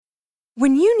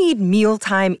When you need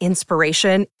mealtime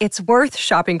inspiration, it's worth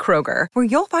shopping Kroger, where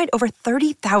you'll find over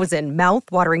 30,000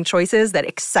 mouth-watering choices that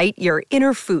excite your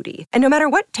inner foodie. And no matter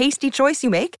what tasty choice you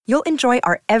make, you'll enjoy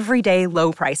our everyday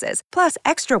low prices, plus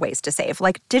extra ways to save,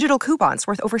 like digital coupons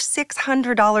worth over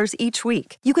 $600 each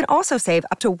week. You can also save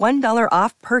up to $1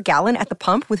 off per gallon at the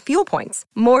pump with fuel points.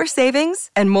 More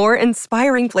savings and more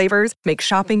inspiring flavors make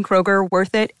shopping Kroger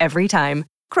worth it every time.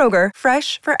 Kroger,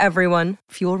 fresh for everyone.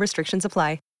 Fuel restrictions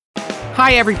apply.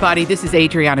 Hi, everybody. This is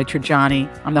Adriana Trajani.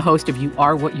 I'm the host of You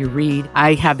Are What You Read.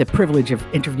 I have the privilege of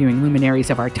interviewing luminaries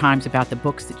of our times about the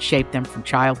books that shaped them from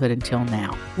childhood until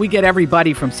now. We get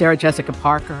everybody from Sarah Jessica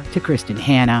Parker to Kristen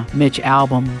Hanna, Mitch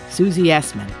Albom, Susie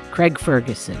Essman, Craig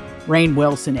Ferguson, Rainn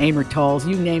Wilson, Amor Tolls,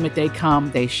 you name it, they come,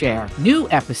 they share. New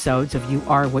episodes of You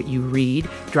Are What You Read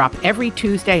drop every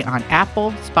Tuesday on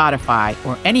Apple, Spotify,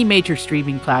 or any major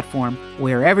streaming platform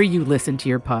wherever you listen to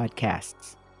your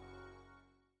podcasts.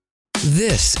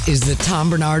 This is the Tom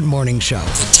Barnard Morning Show.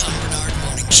 The Tom Barnard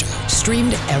Morning Show.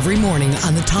 Streamed every morning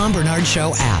on the Tom Barnard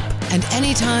Show app and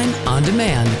anytime on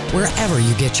demand wherever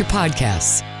you get your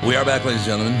podcasts. We are back, ladies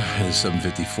and gentlemen. It is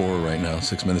 7:54 right now,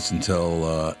 6 minutes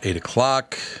until 8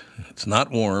 o'clock. It's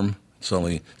not warm. It's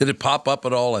only, did it pop up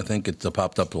at all? I think it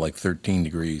popped up to like 13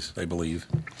 degrees, I believe.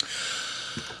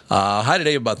 High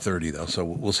today about 30, though, so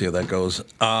we'll see how that goes.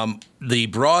 The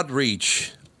broad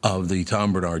reach of the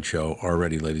Tom Barnard Show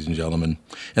already, ladies and gentlemen.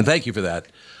 And thank you for that.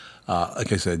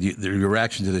 Like I said, your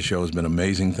reaction to the show has been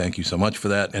amazing. Thank you so much for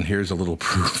that. And here's a little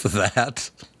proof of that.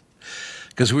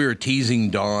 Because we were teasing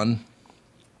Dawn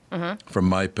from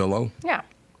My Pillow. Yeah.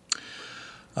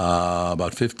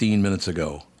 About 15 minutes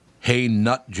ago. Hey,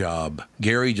 nut job.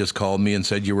 Gary just called me and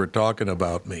said you were talking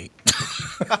about me.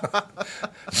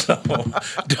 So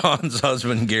Dawn's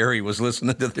husband, Gary, was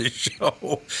listening to this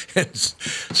show. And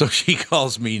so she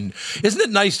calls me. Isn't it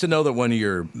nice to know that one of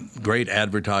your great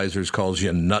advertisers calls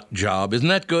you a nut job? Isn't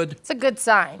that good? It's a good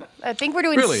sign. I think we're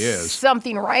doing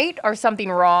something right or something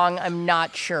wrong. I'm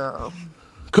not sure.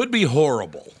 Could be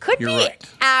horrible. Could You're be right.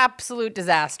 Absolute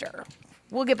disaster.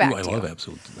 We'll get back to you. I love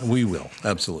absolute. We will,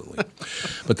 absolutely.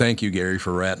 But thank you, Gary,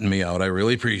 for ratting me out. I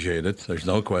really appreciate it. There's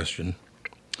no question.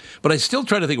 But I still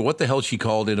try to think of what the hell she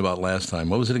called in about last time.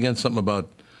 What was it again? Something about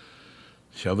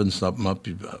shoving something up.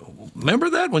 Remember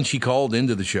that when she called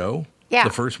into the show? Yeah. The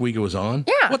first week it was on?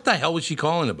 Yeah. What the hell was she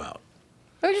calling about?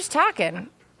 We were just talking.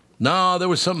 No, there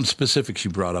was something specific she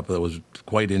brought up that was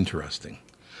quite interesting.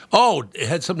 Oh, it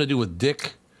had something to do with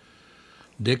Dick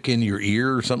in your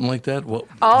ear or something like that? Well, you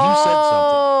said something.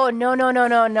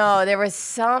 Oh, no. There was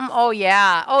some, oh,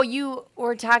 yeah. Oh, you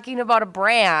were talking about a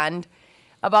brand,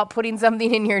 about putting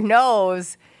something in your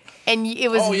nose, and it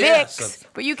was Vicks, yes.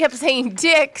 But you kept saying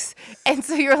Dicks, and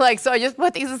so you're like, so I just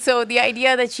put these, so the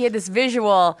idea that she had this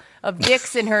visual of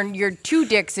dicks in her, your two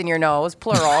dicks in your nose,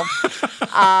 plural,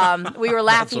 we were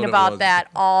laughing about that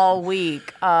all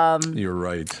week. You're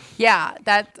right. Yeah,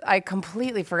 that I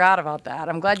completely forgot about that.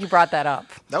 I'm glad you brought that up.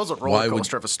 That was a roller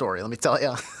coaster of a story, let me tell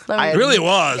you. It really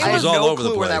was. It was all over the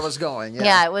place. Where that was going.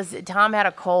 Yeah, it was. Tom had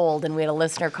a cold, and we had a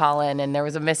listener call in, and there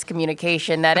was a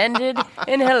miscommunication that ended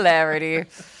in hilarity.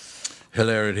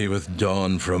 Hilarity with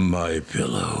Dawn from My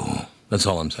Pillow. That's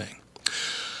all I'm saying.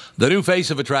 The new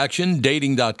face of attraction,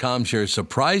 Dating.com, shares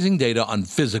surprising data on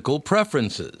physical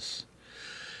preferences.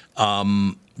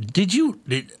 I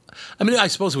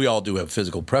suppose we all do have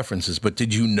physical preferences, but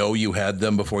did you know you had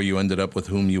them before you ended up with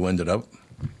whom you ended up?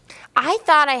 I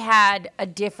thought I had a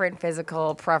different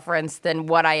physical preference than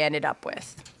what I ended up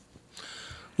with.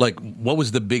 Like, what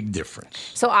was the big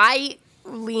difference? So I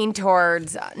lean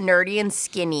towards nerdy and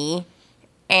skinny,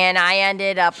 and I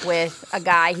ended up with a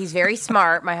guy. He's very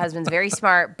smart. My husband's very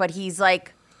smart, but he's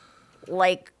like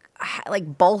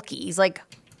bulky. He's like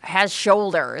has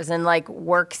shoulders and like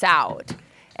works out.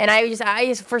 And I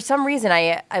just for some reason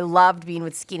I loved being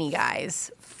with skinny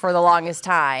guys for the longest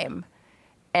time,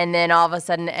 and then all of a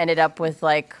sudden ended up with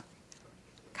like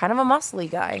kind of a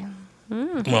muscly guy.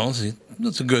 Well, see,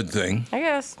 that's a good thing, I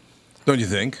guess. Don't you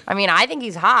think? I mean, I think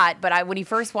he's hot, but when he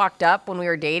first walked up when we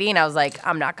were dating, I was like,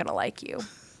 I'm not gonna like you.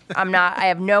 I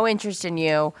have no interest in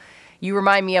you. You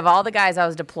remind me of all the guys I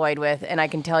was deployed with, and I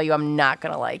can tell you I'm not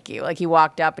going to like you. Like, he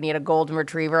walked up, and he had a golden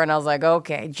retriever, and I was like,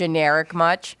 okay, generic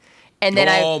much. And then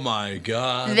my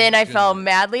God. Then I fell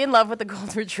madly in love with the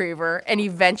golden retriever, and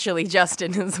eventually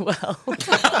Justin as well.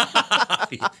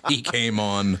 He came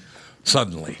on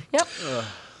suddenly. Yep.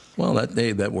 Well,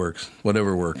 that works.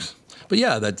 Whatever works. But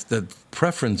yeah, that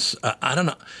preference, I don't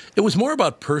know. It was more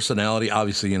about personality.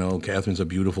 Obviously, Catherine's a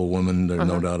beautiful woman. There's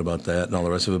no doubt about that and all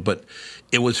the rest of it. But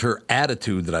it was her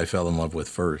attitude that I fell in love with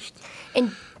first.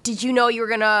 And Did you know you were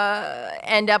going to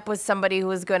end up with somebody who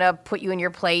was going to put you in your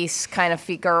place, kind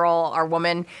of girl or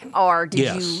woman? Or did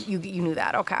Yes. you knew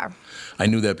that? Okay. I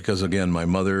knew that because, again, my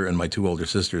mother and my 2 older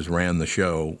sisters ran the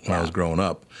show when I was growing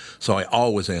up. So I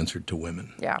always answered to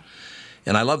women. Yeah.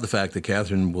 And I love the fact that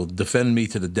Catherine will defend me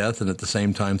to the death and at the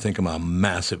same time think I'm a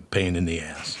massive pain in the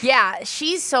ass. Yeah,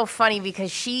 she's so funny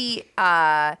because she,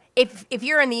 if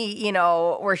you're in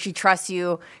the, where she trusts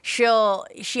you, she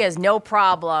has no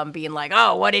problem being like,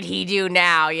 oh, what did he do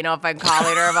now? If I'm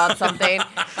calling her about something.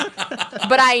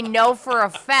 But I know for a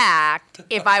fact,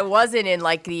 if I wasn't in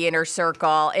like the inner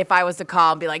circle, if I was to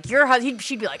call and be like, your husband,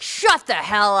 she'd be like, shut the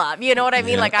hell up. You know what I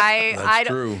mean? Yeah, like that's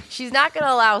true. She's not going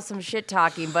to allow some shit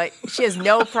talking, but she has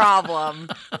no problem.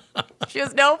 She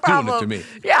has no problem. Doing it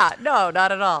to me. Yeah, no,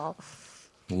 not at all.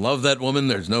 Love that woman.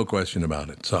 There's no question about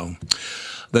it. So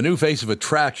the new face of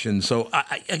attraction. So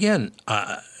it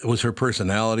was her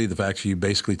personality. The fact she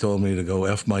basically told me to go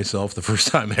F myself the first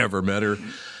time I ever met her.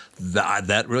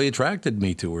 That really attracted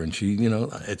me to her. And she,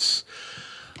 it's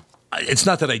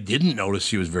not that I didn't notice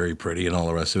she was very pretty and all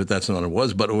the rest of it. That's not what it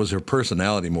was. But it was her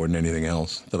personality more than anything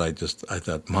else that I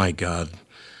thought, my God,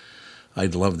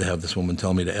 I'd love to have this woman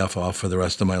tell me to F off for the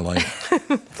rest of my life.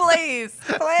 Please.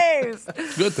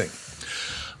 Good thing.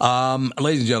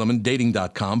 Ladies and gentlemen,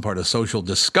 Dating.com, part of Social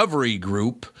Discovery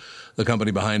Group, the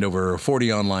company behind over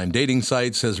 40 online dating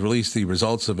sites, has released the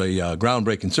results of a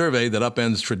groundbreaking survey that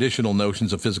upends traditional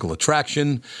notions of physical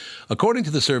attraction. According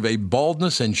to the survey,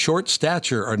 baldness and short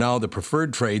stature are now the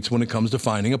preferred traits when it comes to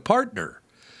finding a partner.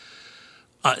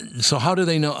 So how do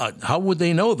they know? How would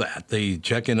they know that? They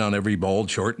check in on every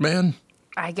bald, short man?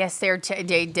 I guess they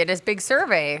did a big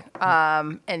survey,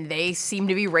 and they seem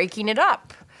to be raking it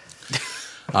up.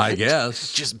 I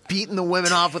guess. Just beating the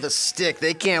women off with a stick.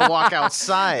 They can't walk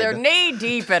outside. They're knee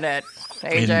deep in it,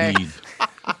 AJ. Indeed.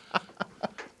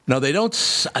 No, they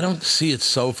don't. I don't see it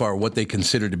so far what they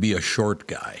consider to be a short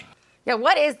guy. Yeah,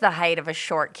 what is the height of a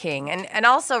short king? And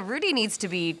also, Rudy needs to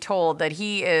be told that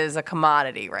he is a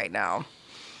commodity right now.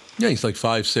 Yeah, he's like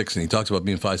 5'6", and he talks about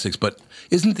being 5'6", but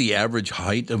isn't the average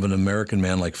height of an American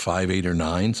man like 5'8" or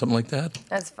 9", something like that?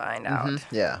 Let's find out.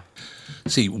 Mm-hmm. Yeah.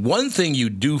 See, one thing you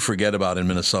do forget about in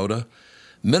Minnesota,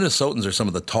 Minnesotans are some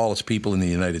of the tallest people in the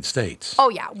United States. Oh,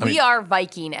 yeah. We are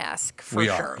Viking-esque, for we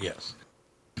sure. are, yes.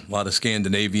 A lot of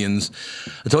Scandinavians.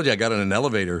 I told you I got on an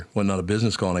elevator, went on a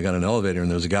business call, and I got on an elevator, and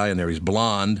there was a guy in there. He's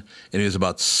blonde, and he was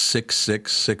about 6'6",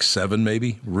 6'7",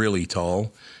 maybe, really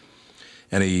tall.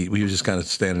 And we were just kind of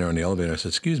standing there on the elevator. I said,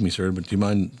 "Excuse me, sir, but do you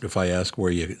mind if I ask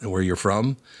where you're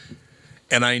from?"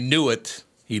 And I knew it.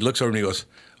 He looks over and he goes,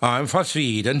 "I'm from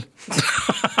Sweden."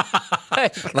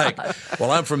 Like,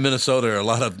 well, I'm from Minnesota.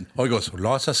 He goes,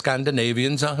 "Lots of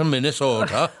Scandinavians in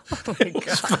Minnesota." Oh my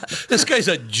God. This guy's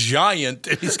a giant.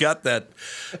 And he's got that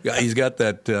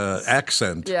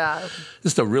accent. Yeah.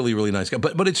 Just a really, really nice guy.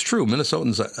 But it's true.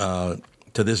 Minnesotans,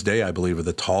 to this day, I believe, are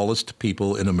the tallest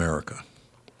people in America.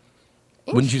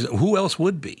 Wouldn't you? Who else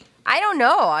would be? I don't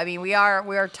know. I mean, we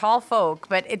are tall folk,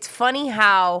 but it's funny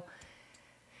how,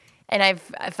 and I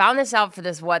found this out for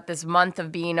this month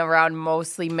of being around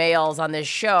mostly males on this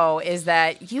show, is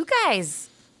that you guys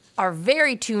are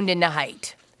very tuned into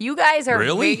height. You guys are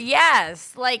really?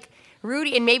 Yes, like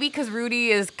Rudy, and maybe because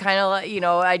Rudy is kind of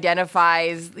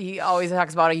identifies. He always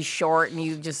talks about he's short, and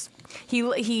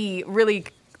he really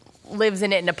lives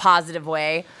in it in a positive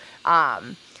way.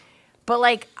 But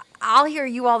like, I'll hear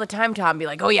you all the time, Tom, be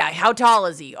like, "Oh yeah, how tall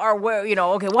is he?" Or where,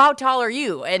 okay, well, how tall are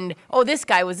you? And oh, this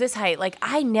guy was this height. Like,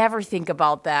 I never think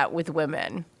about that with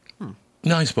women.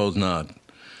 No, I suppose not.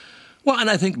 Well,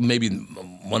 and I think maybe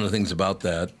one of the things about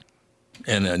that,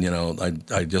 and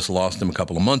I just lost him a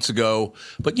couple of months ago.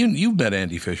 But you've met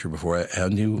Andy Fisher before,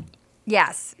 haven't you?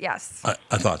 Yes. I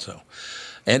thought so.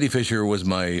 Andy Fisher was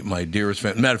my dearest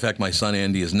friend. Matter of fact, my son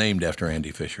Andy is named after Andy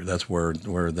Fisher. That's where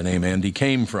the name Andy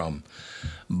came from.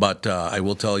 But I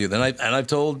will tell you, I've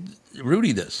told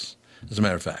Rudy this, as a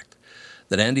matter of fact,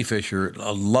 that Andy Fisher,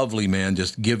 a lovely man,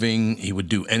 just giving. He would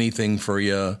do anything for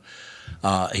you.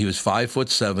 He was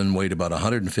 5'7", weighed about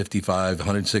 155,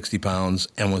 160 pounds,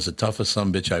 and was the toughest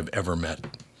sumbitch I've ever met.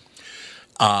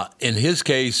 In his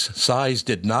case, size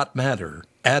did not matter.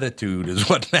 Attitude is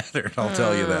what mattered, I'll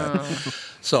tell you that.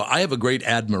 So I have a great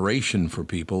admiration for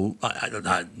people.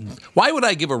 Why would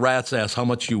I give a rat's ass how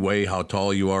much you weigh, how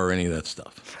tall you are, or any of that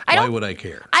stuff? Why would I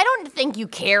care? I don't think you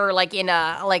care like in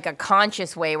a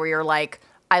conscious way where you're like,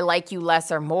 I like you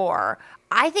less or more.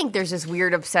 I think there's this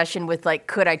weird obsession with, like,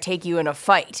 could I take you in a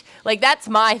fight? Like, that's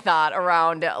my thought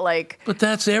around, like... But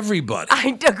that's everybody.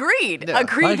 I agreed. Yeah.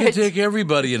 Agreed. I can take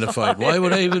everybody in a fight. Why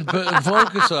would I even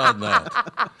focus on that?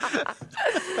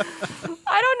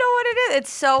 I don't know what it is.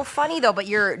 It's so funny, though. But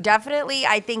you're definitely,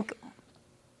 I think,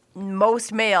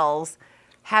 most males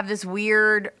have this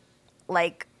weird,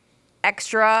 like,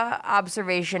 extra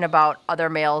observation about other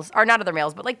males, or not other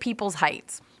males, but, like, people's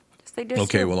heights. They just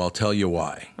Okay, well, I'll tell you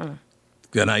why.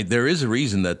 And there is a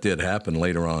reason that did happen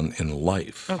later on in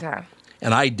life. Okay.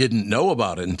 And I didn't know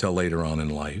about it until later on in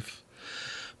life.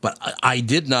 But I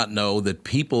did not know that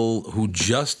people who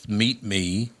just meet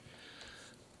me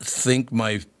think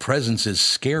my presence is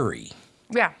scary.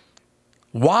 Yeah.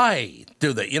 Why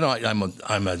do they? You know,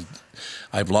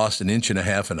 I've lost 1.5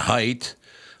 inches in height.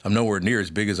 I'm nowhere near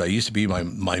as big as I used to be.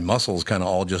 My muscles kind of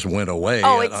all just went away.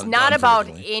 Oh, it's not about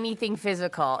anything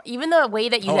physical. Even the way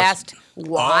that you asked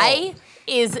why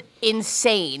is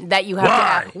insane. That you have to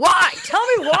ask why. Tell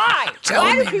me why.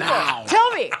 Tell me now.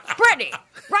 Tell me, Brittany,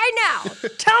 right now.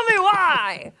 Tell me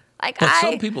why.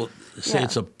 Some people say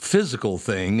it's a physical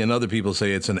thing, and other people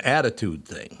say it's an attitude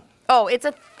thing. Oh, it's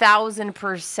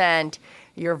 1,000%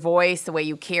 your voice, the way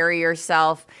you carry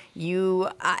yourself. You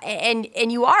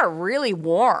and you are really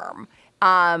warm.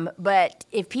 But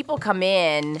if people come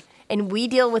in, and we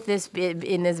deal with this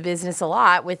in this business a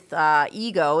lot with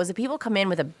egos, if people come in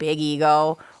with a big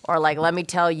ego, or like, let me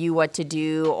tell you what to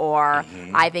do, or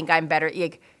I think I'm better.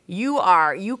 Like,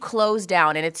 you close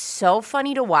down, and it's so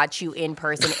funny to watch you in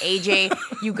person. AJ,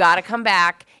 you got to come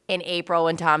back in April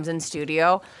when Tom's in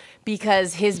studio,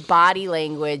 because his body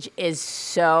language is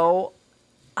so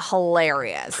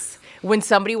hilarious. When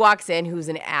somebody walks in who's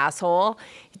an asshole,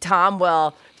 Tom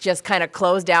will just kind of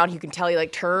close down. You can tell he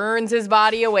like turns his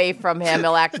body away from him.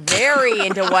 He'll act very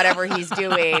into whatever he's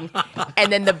doing.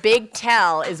 And then the big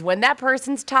tell is when that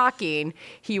person's talking,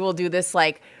 he will do this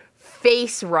like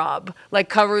face rub, like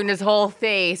covering his whole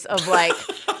face of like,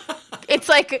 it's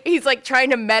like he's like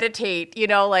trying to meditate, you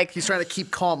know, like he's trying to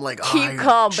keep calm, like keep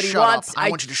calm, but he wants. I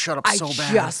want you to shut up so bad.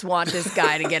 I just want this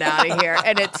guy to get out of here,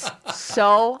 and it's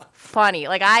so funny.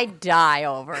 Like I die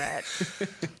over it.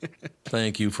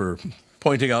 Thank you for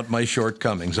pointing out my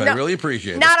shortcomings. I really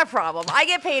appreciate it. Not a problem. I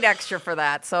get paid extra for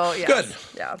that, so yeah. Good.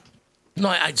 Yeah. No,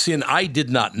 I see, and I did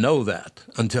not know that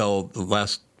until the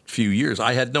last few years.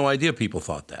 I had no idea people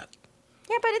thought that.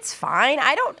 Yeah, but it's fine.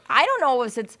 I don't know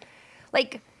if it's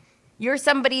like. You're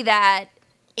somebody that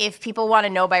if people want to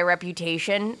know by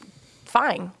reputation,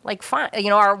 fine, you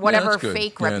know, or whatever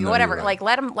fake whatever, right. Like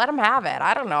let them have it.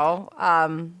 I don't know.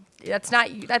 That's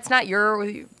not your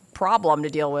problem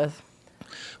to deal with.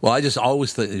 Well, I just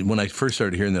always thought, when I first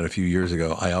started hearing that a few years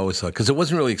ago, I always thought, because it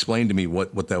wasn't really explained to me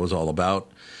what that was all about,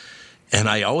 and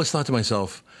I always thought to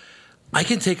myself, I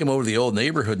can take them over to the old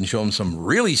neighborhood and show them some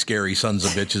really scary sons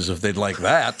of bitches if they'd like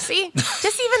that. See?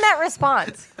 Just even that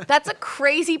response. That's a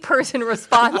crazy person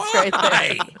response right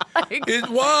there.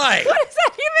 Why? What does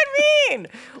that even mean?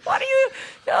 What do you...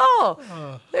 No.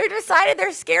 They're decided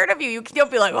they're scared of you. You don't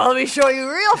be like, well, let me show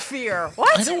you real fear.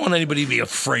 What? I don't want anybody to be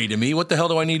afraid of me. What the hell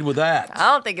do I need with that?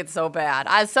 I don't think it's so bad.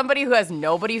 As somebody who has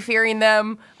nobody fearing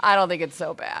them, I don't think it's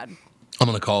so bad. I'm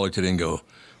going to call her today and go,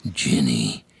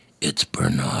 Ginny... It's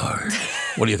Barnard.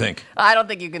 What do you think? I don't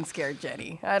think you can scare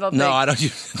Jenny. I don't.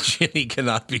 Jenny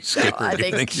cannot be scared. No, I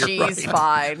think she's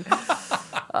fine.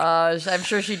 I'm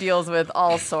sure she deals with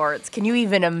all sorts. Can you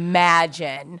even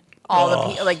imagine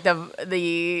all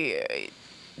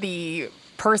the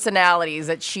personalities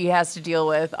that she has to deal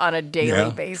with on a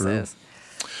daily basis? True.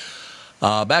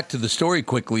 Back to the story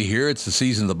quickly here. It's the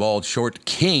season of the bald short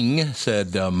king,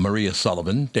 said Maria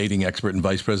Sullivan, dating expert and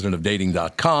vice president of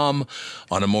dating.com.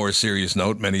 On a more serious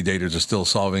note, many daters are still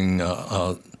solving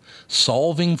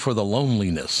for the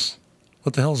loneliness.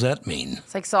 What the hell does that mean?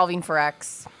 It's like solving for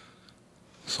X.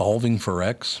 Solving for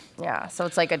X? Yeah, so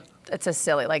it's like it's a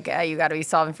silly, like you got to be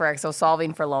solving for X, so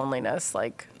solving for loneliness,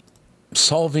 like.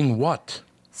 Solving what?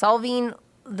 Solving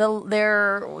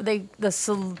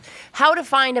how to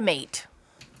find a mate.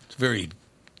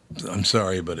 I'm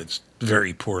sorry, but it's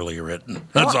very poorly written.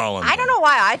 That's all I'm saying. I don't know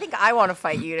why. I think I want to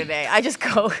fight you today. I just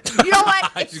go, you know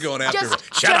what? I'm just going after her.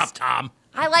 Shut up, Tom.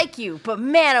 I like you, but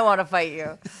man, I want to fight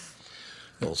you.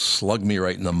 You'll slug me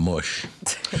right in the mush.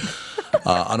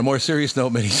 On a more serious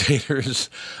note, many daters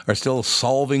are still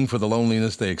solving for the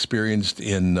loneliness they experienced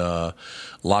in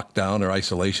lockdown or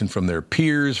isolation from their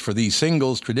peers. For these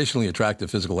singles, traditionally attractive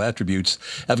physical attributes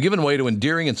have given way to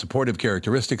endearing and supportive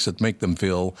characteristics that make them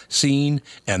feel seen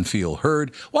and feel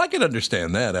heard. Well, I can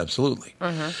understand that, absolutely.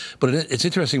 Mm-hmm. But it's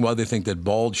interesting why they think that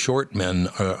bald, short men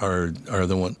are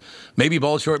the one. Maybe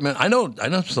bald, short men. I know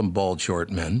some bald,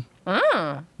 short men.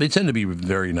 They tend to be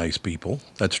very nice people.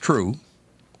 That's true.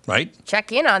 Right?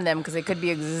 Check in on them because they could be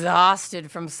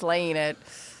exhausted from slaying it.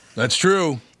 That's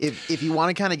true. If you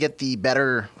want to kind of get the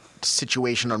better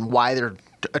situation on why they're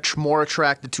more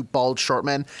attracted to bald short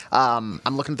men. I'm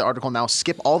looking at the article now.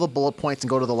 Skip all the bullet points and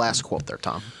go to the last quote there,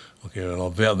 Tom. Okay,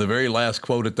 the very last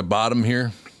quote at the bottom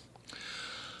here.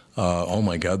 Oh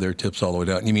my God, there are tips all the way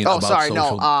down. You mean about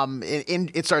social? No.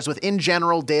 It starts with, in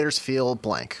general, daters feel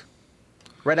blank.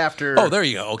 Right after. Oh, there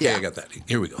you go. Okay, yeah. I got that.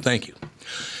 Here we go. Thank you.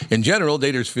 In general,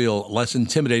 daters feel less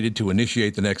intimidated to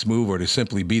initiate the next move or to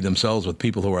simply be themselves with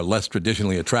people who are less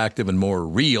traditionally attractive and more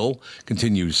real,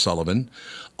 continues Sullivan.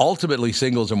 Ultimately,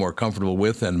 singles are more comfortable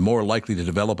with and more likely to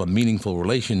develop a meaningful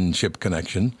relationship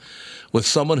connection with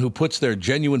someone who puts their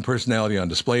genuine personality on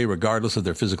display regardless of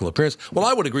their physical appearance. Well,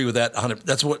 I would agree with that.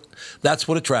 That's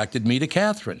what attracted me to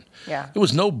Catherine. Yeah. It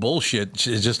was no bullshit.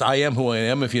 It's just, I am who I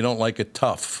am. If you don't like it,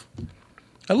 tough.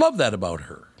 I love that about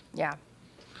her. Yeah.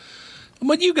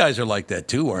 But you guys are like that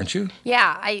too, aren't you?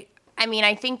 Yeah. I mean,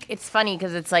 I think it's funny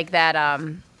because it's like that.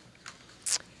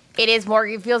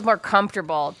 It feels more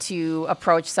comfortable to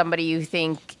approach somebody you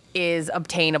think is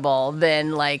obtainable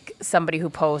than like somebody who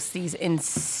posts these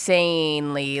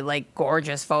insanely like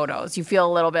gorgeous photos. You feel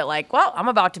a little bit like, well, I'm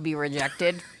about to be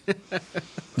rejected.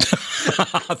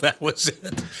 That was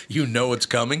it. You know it's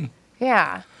coming?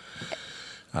 Yeah.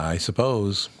 I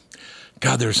suppose.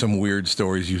 God, there's some weird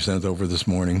stories you sent over this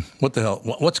morning. What the hell?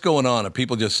 What's going on? Are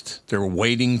people they're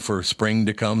waiting for spring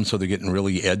to come, so they're getting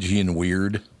really edgy and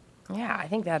weird? Yeah, I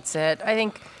think that's it. I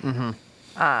think,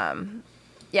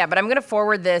 yeah, but I'm going to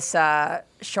forward this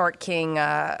Short King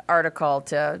article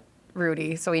to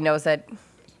Rudy so he knows that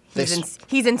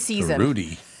he's in season.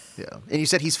 Rudy. Yeah. And you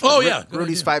said he's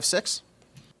Rudy's 5'6"?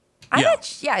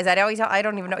 Yeah, is that always? I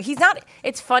don't even know. He's not.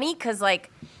 It's funny because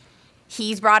like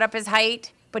he's brought up his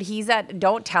height. But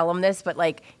don't tell him this, but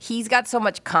like he's got so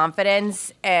much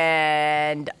confidence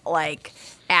and like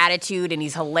attitude and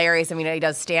he's hilarious. I mean, he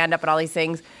does stand up and all these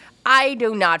things. I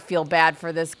do not feel bad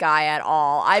for this guy at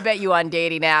all. I bet you on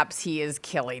dating apps he is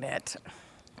killing it.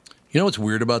 You know what's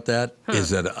weird about that is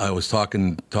that I was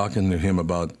talking to him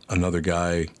about another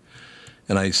guy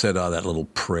and I said, oh, that little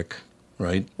prick,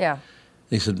 right? Yeah.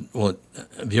 He said, well,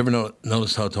 have you ever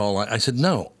noticed how tall I said,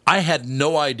 no. I had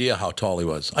no idea how tall he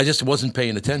was. I just wasn't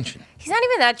paying attention. He's not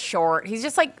even that short. He's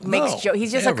just like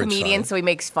he's just a comedian, so he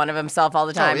makes fun of himself all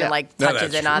the time and like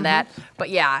touches in on that. But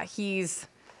yeah,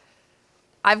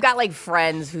 I've got like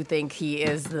friends who think he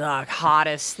is the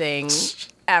hottest thing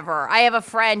ever. I have a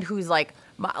friend who's like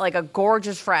a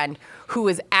gorgeous friend who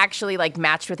is actually like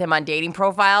matched with him on dating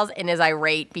profiles and is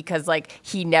irate because like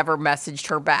he never messaged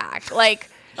her back. Like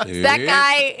that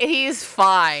guy, he's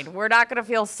fine. We're not going to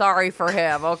feel sorry for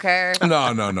him, okay?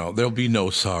 No. There'll be no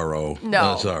sorrow.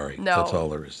 No. Sorry. No. That's all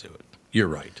there is to it. You're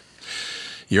right.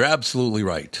 You're absolutely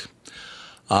right.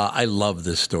 I love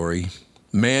this story.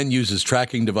 Man uses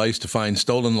tracking device to find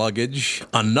stolen luggage.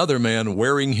 Another man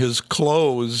wearing his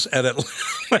clothes at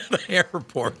Atlanta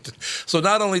airport. So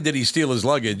not only did he steal his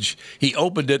luggage, he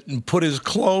opened it and put his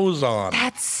clothes on.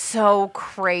 That's so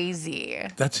crazy.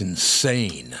 That's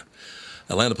insane.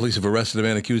 Atlanta police have arrested a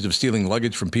man accused of stealing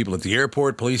luggage from people at the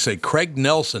airport. Police say Craig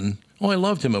Nelson. Oh, I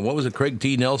loved him. What was it? Craig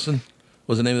T. Nelson?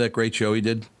 What was the name of that great show he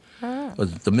did?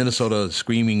 Was it the Minnesota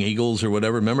Screaming Eagles or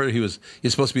whatever? Remember, he's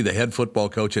supposed to be the head football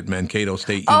coach at Mankato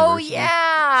State University. Oh,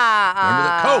 yeah. Remember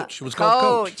that? Coach. It was called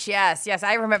Coach. Yes.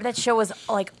 I remember. That show was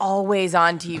like always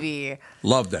on TV.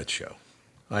 Loved that show.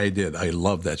 I did. I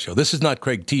loved that show. This is not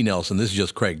Craig T. Nelson. This is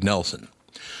just Craig Nelson.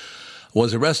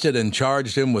 Was arrested and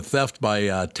charged him with theft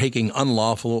by taking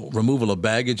unlawful removal of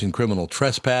baggage and criminal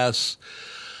trespass.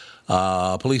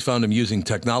 Police found him using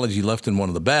technology left in one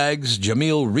of the bags.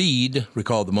 Jamil Reed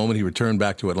recalled the moment he returned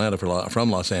back to Atlanta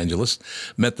from Los Angeles.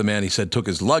 Met the man he said took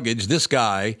his luggage. This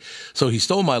guy, so he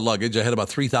stole my luggage. I had about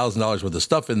 $3,000 worth of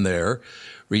stuff in there.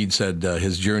 Reed said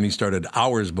his journey started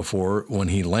hours before when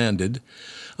he landed.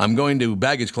 I'm going to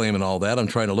baggage claim and all that. I'm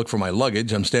trying to look for my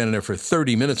luggage. I'm standing there for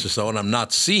 30 minutes or so, and I'm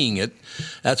not seeing it.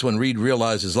 That's when Reed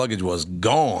realized his luggage was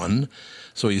gone,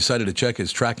 so he decided to check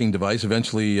his tracking device.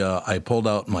 Eventually, I pulled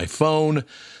out my phone,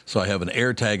 so I have an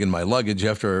AirTag in my luggage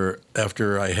after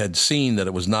I had seen that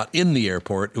it was not in the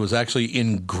airport. It was actually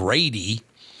in Grady.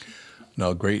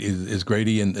 No, is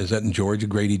Grady is that in Georgia?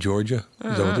 Grady, Georgia?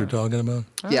 Is that what they're talking about?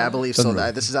 Yeah, I believe so.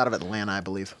 This is out of Atlanta, I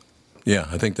believe. Yeah,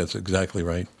 I think that's exactly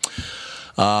right.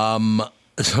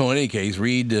 So in any case,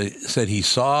 Reed said he then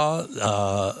saw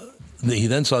the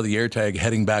AirTag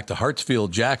heading back to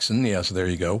Hartsfield Jackson. Yeah, so there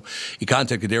you go. He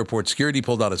contacted airport security,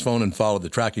 pulled out his phone, and followed the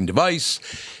tracking device.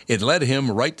 It led him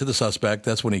right to the suspect.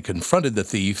 That's when he confronted the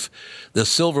thief. The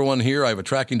silver one here, I have a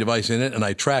tracking device in it, and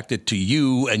I tracked it to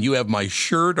you, and you have my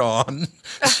shirt on.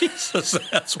 Jesus,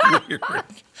 that's weird.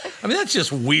 I mean, that's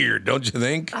just weird, don't you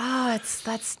think? Oh,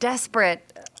 that's desperate.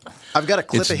 I've got a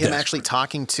clip It's of him desperate. actually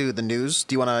talking to the news.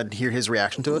 Do you want to hear his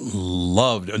reaction to it?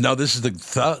 Loved. Now, this is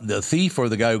the thief or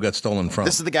the guy who got stolen from?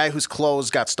 This is the guy whose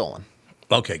clothes got stolen.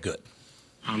 Okay, good.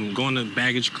 I'm going to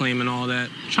baggage claim and all that.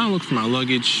 Trying to look for my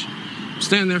luggage.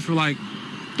 Standing there for like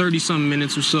 30-some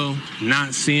minutes or so,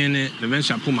 not seeing it.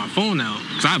 Eventually, I pull my phone out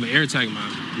because I have an air tag in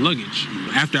my luggage.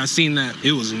 After I seen that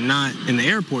it was not in the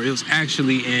airport, it was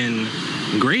actually in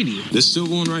Grady. This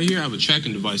silver one right here, I have a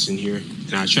tracking device in here,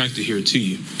 and I tracked it here to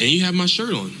you. And you have my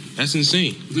shirt on. That's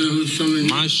insane.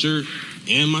 My shirt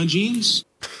and my jeans.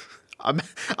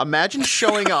 Imagine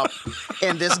showing up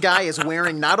and this guy is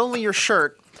wearing not only your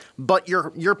shirt, but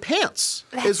your pants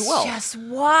as well. That's just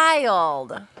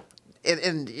wild.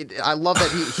 And I love that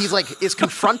he's like is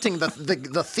confronting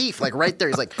the thief like right there.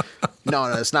 He's like, no,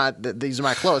 it's not. These are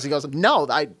my clothes. He goes, no,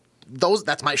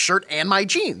 that's my shirt and my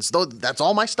jeans. That's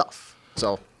all my stuff.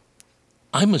 So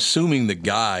I'm assuming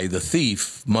the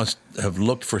thief, must have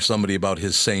looked for somebody about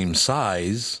his same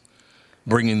size,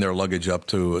 bringing their luggage up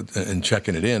to and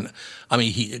checking it in. I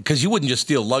mean, because you wouldn't just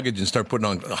steal luggage and start putting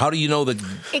on. How do you know that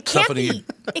It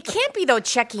can't be though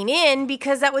checking in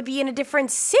because that would be in a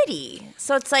different city.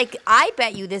 So it's like I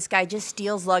bet you this guy just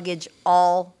steals luggage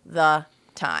all the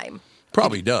time.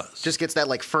 Probably does. just gets that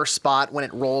like first spot when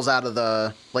it rolls out of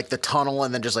the tunnel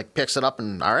and then just like picks it up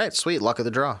and all right, sweet, luck of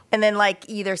the draw. And then like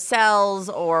either sells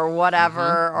or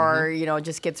whatever, or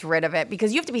just gets rid of it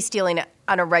because you have to be stealing it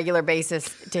on a regular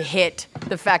basis to hit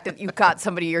the fact that you caught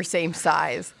somebody your same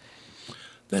size.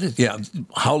 That is, yeah.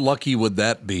 How lucky would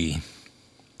that be?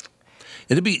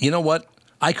 It'd be. You know what?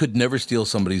 I could never steal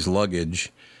somebody's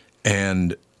luggage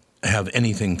and have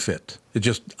anything fit.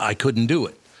 I couldn't do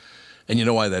it. And you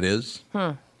know why that is?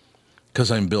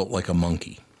 Because I'm built like a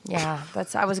monkey. Yeah,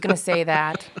 I was going to say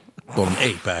that. Well, an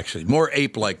ape, actually. More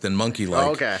ape-like than monkey-like.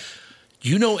 Oh, okay. Do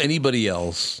you know anybody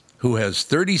else who has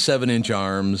 37-inch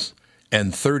arms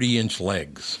and 30-inch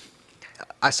legs?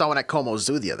 I saw one at Como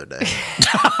Zoo the other day.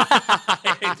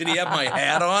 Did he have my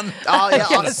hat on? Oh,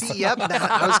 yeah. See, yep.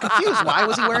 I was confused. Why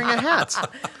was he wearing a hat?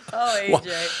 Oh,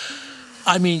 AJ.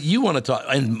 I mean, you want to talk,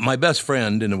 and my best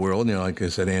friend in the world, like I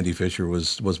said, Andy Fisher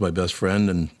was my best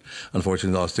friend, and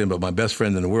unfortunately lost him, but my best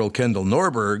friend in the world, Kendall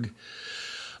Norberg,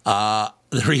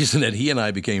 the reason that he and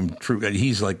I became true,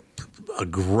 he's like a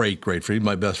great friend, he's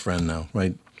my best friend now,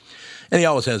 right? And he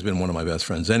always has been one of my best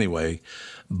friends anyway,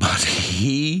 but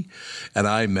he and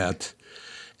I met,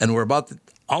 and we're about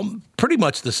pretty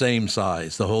much the same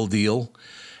size, the whole deal,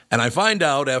 and I find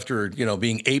out after,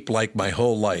 being ape-like my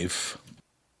whole life,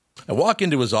 I walk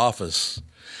into his office,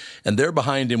 and there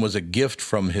behind him was a gift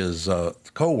from his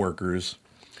coworkers.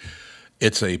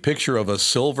 It's a picture of a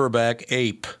silverback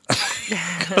ape.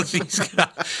 'Cause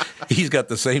he's got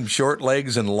the same short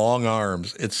legs and long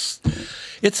arms.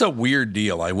 It's a weird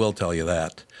deal, I will tell you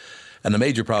that. And the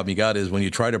major problem you got is when you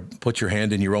try to put your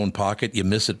hand in your own pocket, you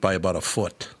miss it by about a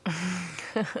foot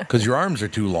because your arms are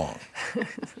too long.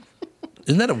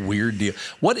 Isn't that a weird deal?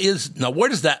 Why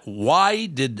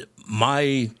did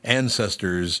my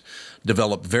ancestors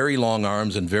develop very long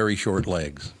arms and very short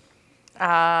legs?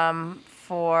 I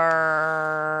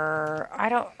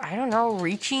don't know,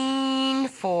 reaching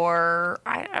for,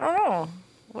 I don't know.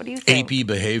 What do you think? AP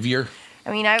behavior?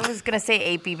 I mean, I was going to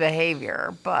say AP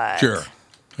behavior, but. Sure.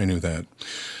 I knew that.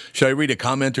 Should I read a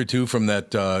comment or two from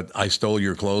that I stole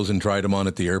your clothes and tried them on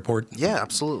at the airport? Yeah,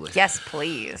 absolutely. Yes,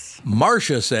 please.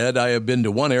 Marcia said, I have been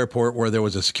to one airport where there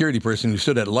was a security person who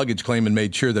stood at luggage claim and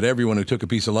made sure that everyone who took a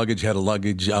piece of luggage had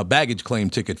a baggage claim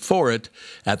ticket for it.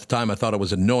 At the time, I thought it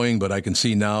was annoying, but I can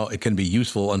see now it can be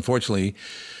useful. Unfortunately,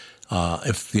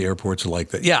 if the airports are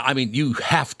like that. Yeah, I mean, you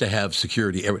have to have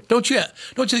security. Don't you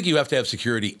think you have to have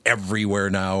security everywhere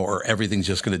now or everything's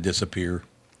just going to disappear?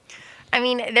 I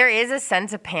mean, there is a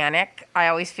sense of panic. I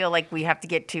always feel like we have to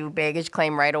get to baggage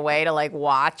claim right away to, like,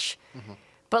 watch. Mm-hmm.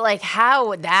 But, like, how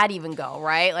would that even go,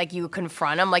 right? Like, you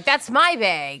confront them, like, that's my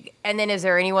bag. And then is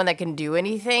there anyone that can do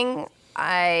anything?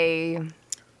 Yeah,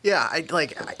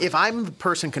 if I'm the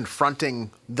person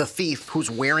confronting the thief who's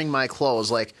wearing my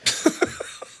clothes, like,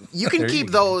 you can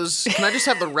keep those. Can I just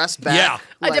have the rest back? Yeah.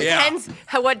 It depends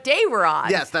what day we're on.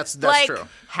 Yes, that's true.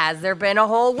 Has there been a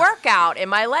whole workout in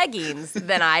my leggings?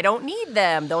 Then I don't need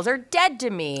them. Those are dead to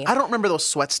me. I don't remember those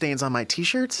sweat stains on my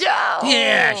T-shirts. No.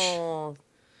 Yes.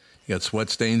 You got sweat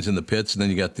stains in the pits, and then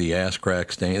you got the ass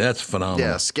crack stain. That's phenomenal.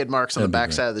 Yeah, skid marks on the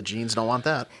backside of the jeans. Don't want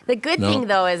that. The good thing,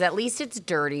 though, is at least it's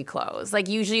dirty clothes. Like,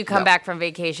 usually you come back from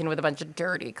vacation with a bunch of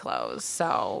dirty clothes,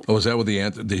 so... Oh, was that what the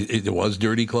answer... It was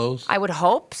dirty clothes? I would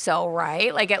hope so,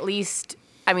 right? Like, at least...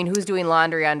 I mean, who's doing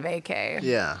laundry on vacay?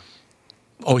 Yeah.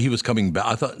 Oh, he was coming back.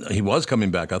 I thought he was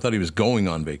coming back. I thought he was going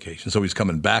on vacation, so he's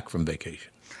coming back from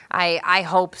vacation. I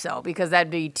hope so, because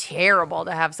that'd be terrible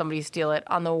to have somebody steal it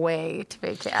on the way to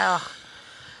vacation.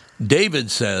 David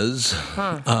says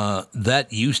that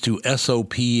used to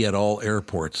SOP at all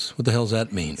airports. What the hell does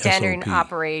that mean? Standard SOP.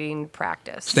 operating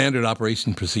practice. Standard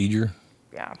operation procedure?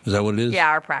 Yeah. Is that what it is? Yeah,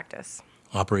 our practice.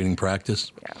 Operating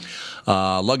practice?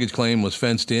 Yeah. Luggage claim was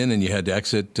fenced in, and you had to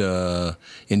exit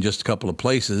in just a couple of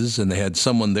places, and they had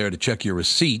someone there to check your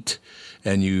receipt,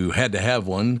 and you had to have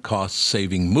one.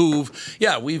 Cost-saving move.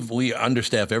 Yeah, we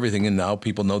understaff everything, and now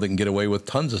people know they can get away with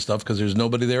tons of stuff because there's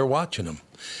nobody there watching them.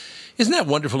 Isn't that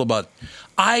wonderful about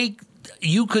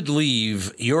you could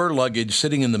leave your luggage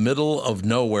sitting in the middle of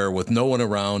nowhere with no one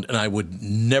around, and I would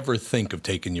never think of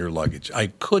taking your luggage. I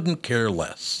couldn't care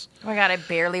less. Oh my God, I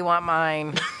barely want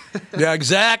mine. Yeah,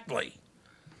 exactly.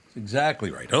 Exactly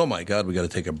right. Oh my God, we got to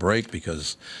take a break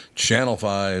because Channel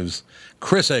 5's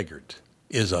Chris Egert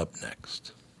is up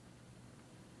next.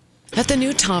 At the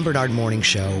new Tom Barnard Morning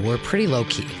Show, we're pretty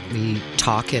low-key. We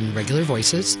talk in regular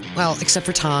voices. Well, except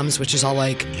for Tom's, which is all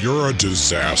like, "You're a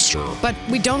disaster." But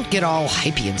we don't get all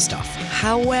hypey and stuff.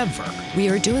 However, we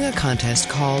are doing a contest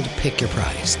called Pick Your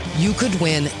Prize. You could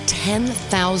win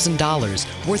 $10,000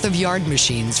 worth of yard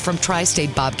machines from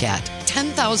Tri-State Bobcat.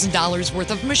 $10,000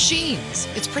 worth of machines.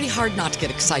 It's pretty hard not to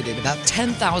get excited about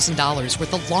 $10,000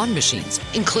 worth of lawn machines,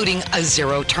 including a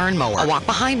zero-turn mower, a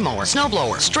walk-behind mower,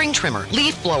 snowblower, string trimmer,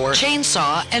 leaf blower,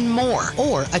 chainsaw, and more.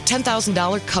 Or a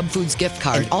 $10,000 Cub Foods gift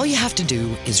card. And all you have to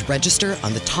do is register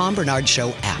on the Tom Barnard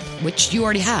Show app, which you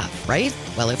already have, right?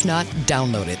 Well, if not,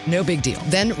 download it. No big deal.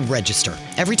 Then register.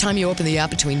 Every time you open the app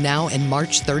between now and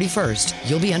March 31st,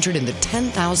 you'll be entered in the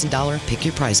 $10,000 Pick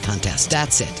Your Prize contest.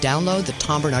 That's it. Download the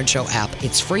Tom Barnard Show app.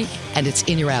 It's free, and it's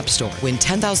in your app store. Win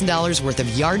 $10,000 worth of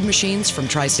yard machines from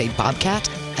Tri-State Bobcat,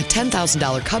 a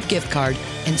 $10,000 Cub gift card,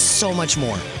 and so much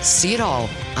more. See it all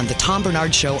on the Tom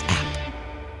Barnard Show app.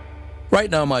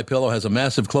 Right now, MyPillow has a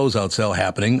massive closeout sale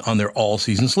happening on their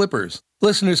all-season slippers.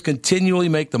 Listeners continually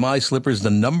make the My Slippers the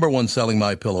 #1 selling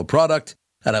MyPillow product,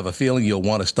 and I have a feeling you'll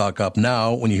want to stock up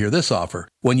now when you hear this offer.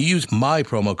 When you use my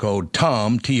promo code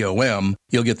TOM, T-O-M,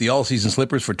 you'll get the all-season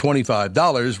slippers for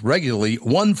 $25, regularly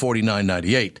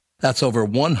 $149.98. That's over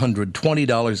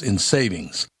 $120 in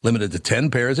savings. Limited to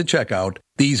 10 pairs at checkout.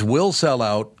 These will sell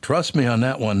out. Trust me on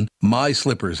that one. My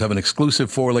Slippers have an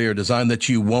exclusive 4-layer design that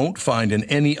you won't find in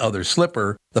any other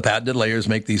slipper. The patented layers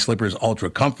make these slippers ultra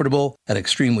comfortable and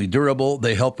extremely durable.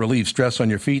 They help relieve stress on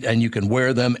your feet, and you can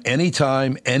wear them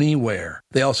anytime, anywhere.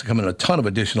 They also come in a ton of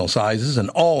additional sizes and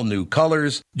all new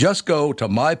colors. Just go to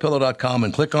mypillow.com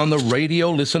and click on the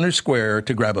radio listener square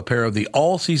to grab a pair of the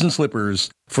all-season slippers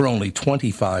for only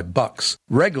 $25,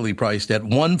 regularly priced at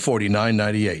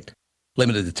 $149.98.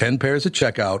 Limited to 10 pairs at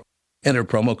checkout. Enter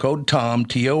promo code TOM,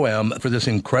 T-O-M, for this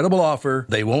incredible offer.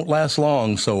 They won't last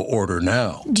long, so order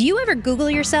now. Do you ever Google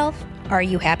yourself? Are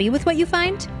you happy with what you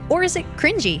find? Or is it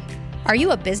cringy? Are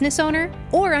you a business owner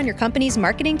or on your company's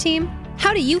marketing team?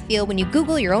 How do you feel when you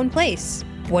Google your own place?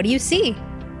 What do you see?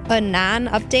 A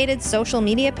non-updated social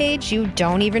media page you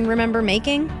don't even remember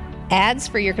making? Ads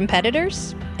for your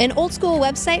competitors? An old school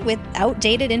website with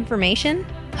outdated information?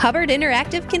 Hubbard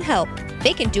Interactive can help.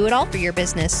 They can do it all for your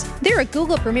business. They're a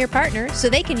Google Premier partner, so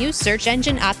they can use search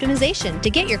engine optimization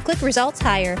to get your click results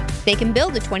higher. They can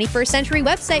build a 21st century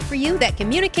website for you that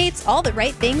communicates all the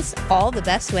right things, all the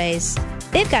best ways.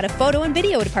 They've got a photo and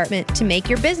video department to make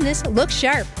your business look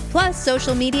sharp, plus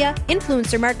social media,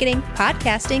 influencer marketing,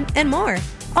 podcasting, and more.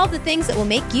 All the things that will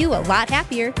make you a lot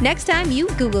happier next time you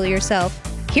Google yourself.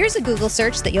 Here's a Google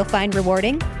search that you'll find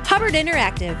rewarding. Hubbard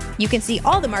Interactive. You can see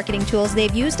all the marketing tools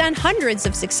they've used on hundreds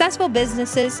of successful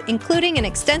businesses, including an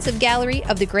extensive gallery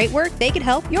of the great work they could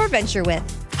help your venture with.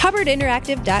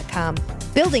 HubbardInteractive.com.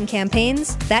 Building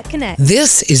campaigns that connect.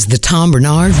 This is the Tom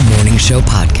Barnard Morning Show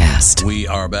podcast. We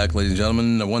are back, ladies and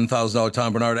gentlemen. The $1,000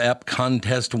 Tom Barnard app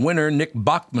contest winner, Nick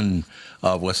Bachman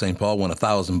of West St. Paul, won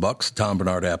 $1,000. Tom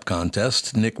Barnard app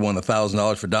contest. Nick won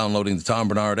 $1,000 for downloading the Tom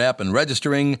Barnard app and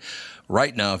registering.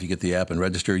 Right now, if you get the app and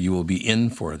register, you will be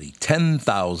in for the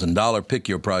 $10,000 Pick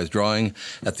Your Prize drawing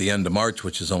at the end of March,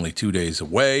 which is only 2 days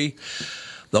away.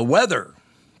 The weather.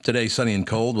 Today, sunny and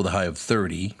cold with a high of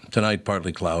 30. Tonight,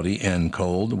 partly cloudy and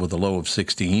cold with a low of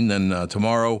 16. Then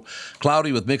tomorrow,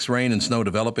 cloudy with mixed rain and snow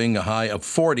developing, a high of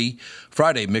 40.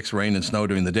 Friday, mixed rain and snow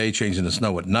during the day, changing to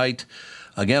snow at night.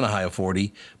 Again, a high of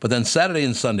 40. But then Saturday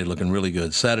and Sunday looking really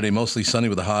good. Saturday, mostly sunny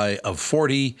with a high of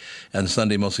 40. And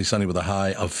Sunday, mostly sunny with a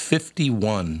high of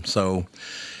 51. So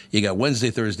you got Wednesday,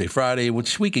 Thursday, Friday,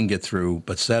 which we can get through,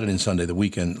 but Saturday and Sunday, the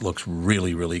weekend, looks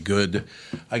really, really good.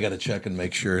 I got to check and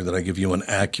make sure that I give you an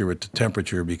accurate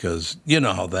temperature because you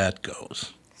know how that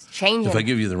goes. It's changing. If I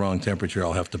give you the wrong temperature,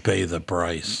 I'll have to pay the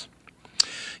price.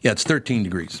 Yeah, it's 13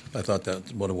 degrees. I thought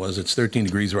that's what it was. It's 13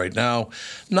 degrees right now.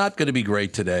 Not going to be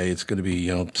great today. It's going to be,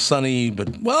 sunny, but,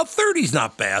 30's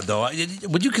not bad, though.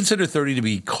 Would you consider 30 to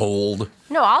be cold?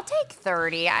 No, I'll take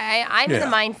 30. I'm in the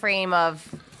mind frame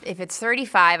of if it's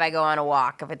 35, I go on a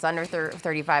walk. If it's under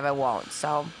 35, I won't.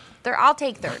 So I'll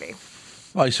take 30.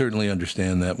 I certainly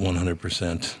understand that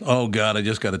 100%. Oh, God, I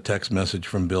just got a text message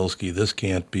from Bilski. This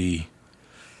can't be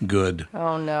good.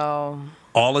 Oh, no.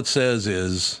 All it says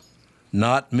is,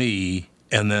 not me,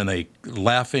 and then a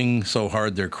laughing so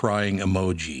hard they're crying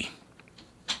emoji.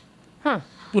 Huh.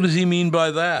 What does he mean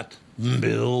by that?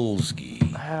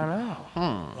 Bilski. I don't know.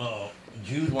 Oh,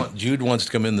 Jude wants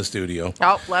to come in the studio.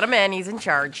 Oh, let him in. He's in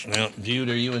charge. Well, Jude,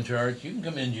 are you in charge? You can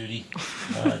come in, Judy.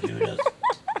 Jude.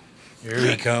 Here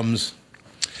he comes.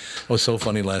 It was so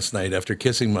funny last night. After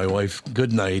kissing my wife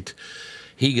goodnight,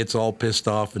 he gets all pissed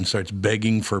off and starts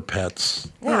begging for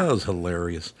pets. Yeah. That was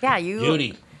hilarious. Yeah,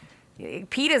 Judy.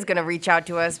 Pete is going to reach out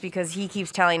to us because he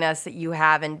keeps telling us that you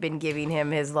haven't been giving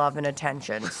him his love and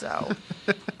attention. So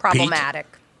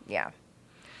problematic. Yeah.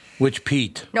 Which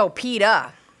Pete? No,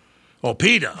 PETA. Oh,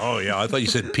 PETA. Oh, yeah. I thought you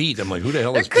said Pete. I'm like, who the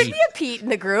hell is Pete? There could be a Pete in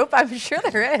the group. I'm sure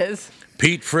there is.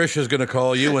 Pete Frisch is going to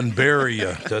call you and bury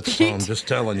you. That's all I'm just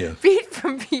telling you. Pete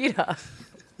from PETA.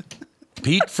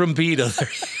 Pete from PETA.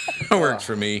 That works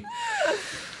for me.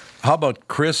 How about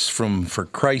Chris from For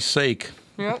Christ's Sake?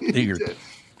 Yep. Egert.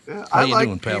 Yeah, How I you like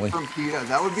doing, Pete Pally? from PETA.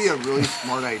 That would be a really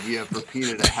smart idea for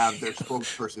PETA to have their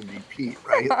spokesperson be Pete,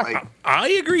 right? Like, I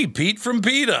agree. Pete from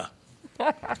PETA.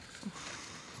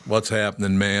 What's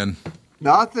happening, man?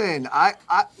 nothing. I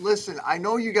listen. I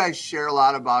know you guys share a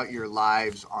lot about your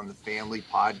lives on the family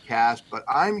podcast, but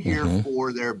I'm here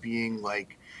for there being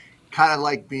like, kind of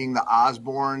like being the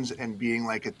Osbournes and being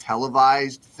like a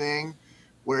televised thing,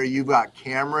 where you got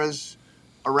cameras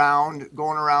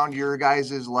going around your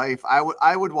guys' life.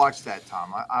 I would watch that,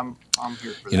 Tom. I'm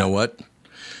here for that. You know what?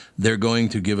 They're going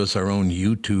to give us our own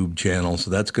YouTube channel, so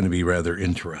that's going to be rather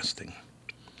interesting.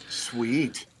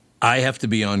 Sweet. I have to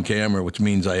be on camera, which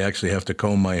means I actually have to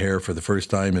comb my hair for the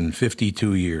first time in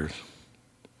 52 years.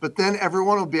 But then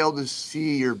everyone will be able to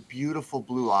see your beautiful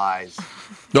blue eyes.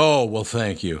 Oh, well,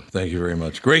 thank you. Thank you very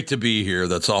much. Great to be here.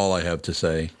 That's all I have to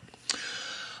say.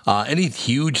 Any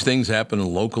huge things happen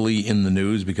locally in the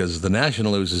news? Because the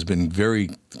national news has been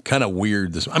very kind of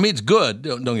weird. It's good.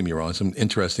 Don't get me wrong. Some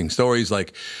interesting stories,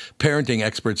 like parenting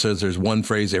expert says there's one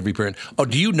phrase every parent. Oh,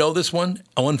 do you know this one?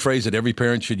 One phrase that every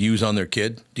parent should use on their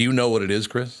kid. Do you know what it is,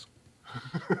 Chris?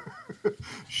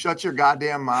 Shut your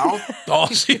goddamn mouth. Oh,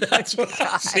 see, that's what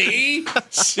I see.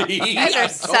 You guys are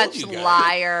such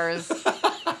liars.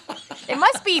 It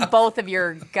must be both of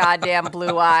your goddamn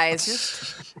blue eyes.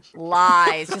 Just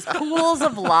lies. Just pools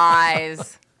of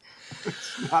lies.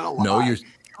 It's not a lie. No, you're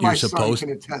My supposed son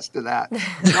can attest to that. No,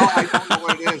 I don't know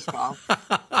what it is, Tom.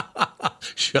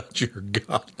 Shut your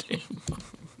goddamn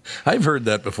mouth. I've heard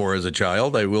that before as a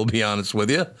child. I will be honest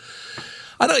with you.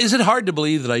 Is it hard to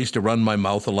believe that I used to run my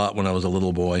mouth a lot when I was a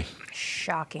little boy?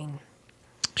 Shocking.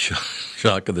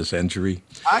 Shock of the century.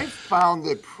 I found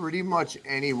that pretty much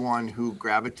anyone who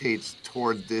gravitates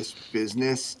toward this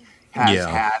business has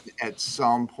had at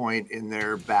some point in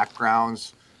their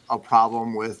backgrounds a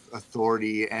problem with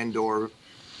authority and or,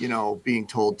 being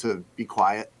told to be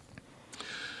quiet.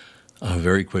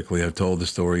 Very quickly, I've told the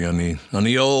story on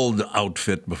the old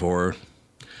outfit before.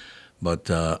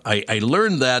 But I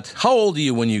learned that. How old are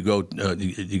you when you go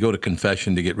to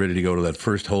confession to get ready to go to that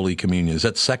first Holy Communion? Is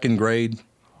that second grade?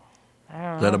 I don't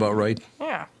know. Is that about right?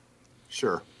 Yeah.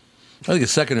 Sure. I think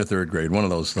it's second or third grade, one of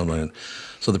those.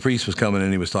 So the priest was coming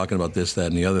in, he was talking about this, that,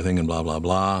 and the other thing, and blah, blah,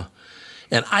 blah.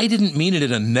 And I didn't mean it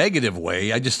in a negative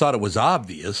way. I just thought it was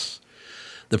obvious.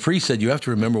 The priest said, you have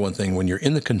to remember one thing. When you're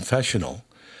in the confessional,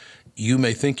 you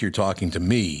may think you're talking to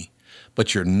me,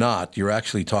 but you're not. You're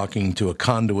actually talking to a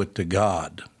conduit to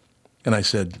God. And I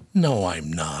said, no, I'm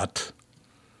not.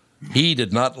 He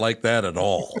did not like that at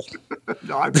all.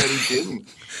 No, I bet he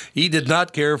didn't. He did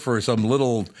not care for some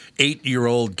little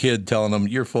 8-year-old kid telling him,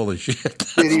 you're full of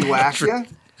shit. Did he whack you?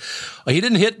 He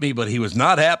didn't hit me, but he was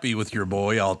not happy with your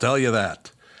boy, I'll tell you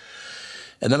that.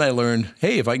 And then I learned,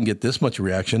 hey, if I can get this much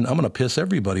reaction, I'm going to piss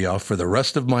everybody off for the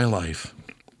rest of my life.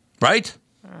 Right?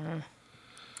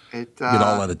 Get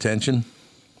all that attention.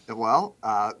 Well,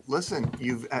 listen,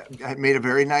 you've made a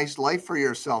very nice life for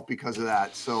yourself because of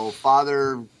that. So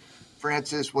Father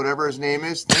Francis, whatever his name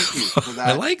is, thank you for that.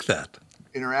 I like that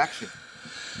interaction.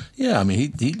 Yeah, I mean,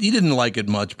 he didn't like it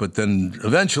much, but then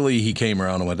eventually he came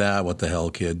around and went, what the hell,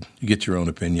 kid? You get your own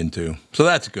opinion, too. So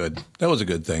that's good. That was a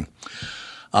good thing.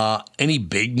 Any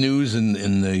big news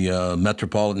in the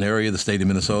metropolitan area, the state of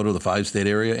Minnesota, the 5-state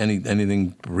area?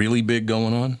 Anything really big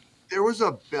going on? There was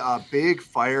a big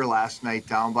fire last night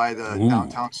down by the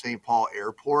downtown St. Paul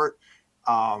airport.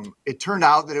 It turned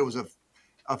out that it was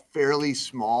a fairly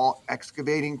small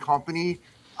excavating company,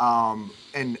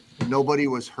 and nobody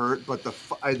was hurt. But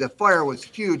the fire was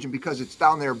huge, and because it's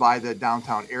down there by the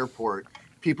downtown airport,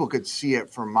 people could see it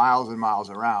for miles and miles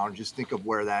around. Just think of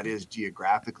where that is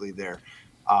geographically there.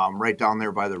 Right down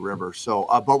there by the river. So,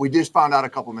 but we just found out a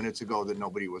couple minutes ago that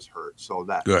nobody was hurt. So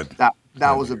that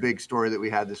was a big story that we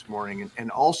had this morning.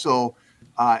 And also,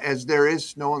 as there is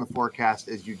snow in the forecast,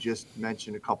 as you just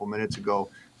mentioned a couple minutes ago,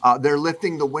 they're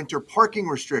lifting the winter parking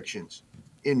restrictions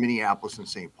in Minneapolis and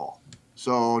St. Paul.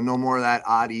 So no more of that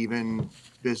odd even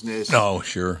business. Oh,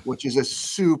 sure. Which is a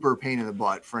super pain in the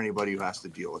butt for anybody who has to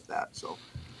deal with that. So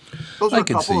those are a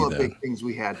couple of the big things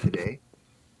we had today.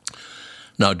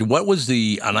 Now, what was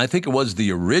and I think it was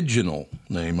the original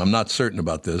name, I'm not certain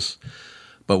about this,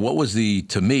 but what was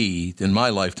to me, in my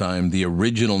lifetime, the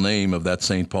original name of that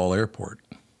St. Paul airport?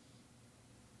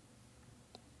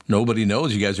 Nobody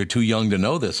knows. You guys are too young to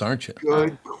know this, aren't you?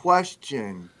 Good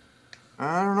question.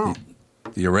 I don't know.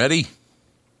 You ready?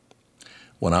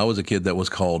 When I was a kid, that was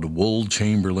called Wool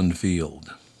Chamberlain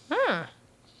Field.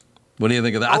 What do you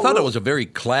think of that? I thought it was a very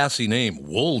classy name.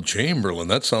 Wool Chamberlain.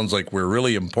 That sounds like we're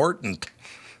really important.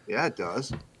 Yeah, it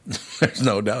does. There's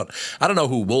no doubt. I don't know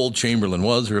who Wool Chamberlain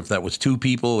was or if that was two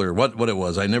people or what it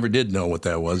was. I never did know what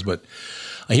that was, but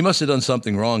he must have done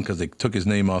something wrong because they took his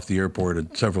name off the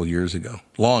airport several years ago.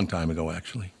 Long time ago,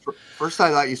 actually. First, I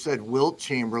thought you said Wilt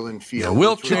Chamberlain Field. Yeah,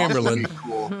 Wilt Chamberlain.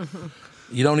 Cool.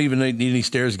 You don't even need any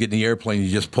stairs to get in the airplane. You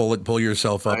just pull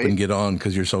yourself up and get on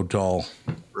because you're so tall.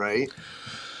 Right.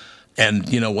 And,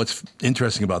 what's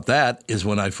interesting about that is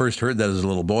when I first heard that as a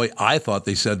little boy, I thought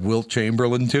they said Wilt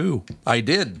Chamberlain, too. I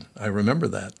did. I remember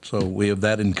that. So we have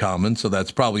that in common. So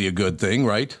that's probably a good thing,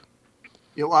 right?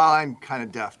 Yeah, well, I'm kind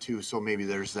of deaf, too, so maybe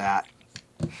there's that.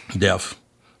 Deaf?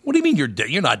 What do you mean you're deaf?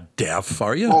 You're not deaf,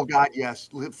 are you? Oh, God, yes,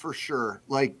 for sure.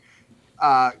 Like,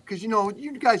 because,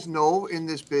 you guys know in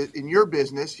your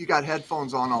business, you got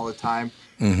headphones on all the time.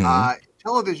 Mm-hmm.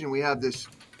 Television, we have this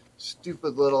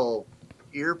stupid little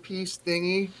earpiece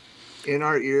thingy in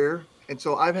our ear, and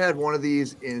so I've had one of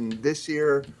these in this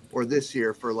ear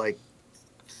for like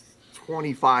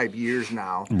 25 years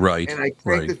now, right? And I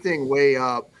crank the thing way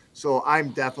up, so I'm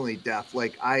definitely deaf.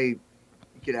 Like you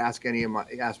could ask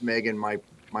Megan, my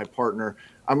partner,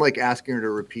 I'm like asking her to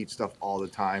repeat stuff all the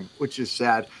time, which is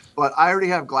sad, but I already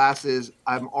have glasses.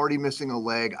 I'm already missing a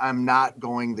leg. I'm not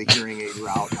going the hearing aid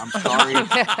route. I'm sorry.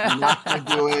 I'm not going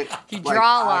to do it. You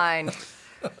draw a line.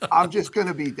 I'm just going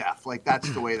to be deaf. Like, that's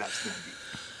the way that's going to be.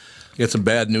 Got some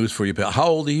bad news for you, pal. How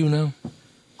old are you now?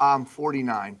 I'm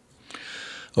 49.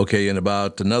 Okay, in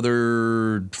about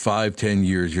another 5-10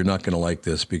 years, you're not going to like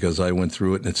this because I went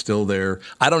through it and it's still there.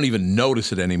 I don't even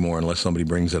notice it anymore unless somebody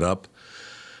brings it up.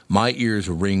 My ears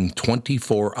ring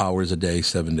 24 hours a day,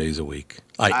 7 days a week.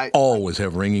 I always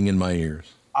have ringing in my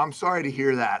ears. I'm sorry to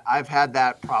hear that. I've had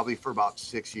that probably for about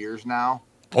 6 years now.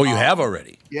 Oh, you have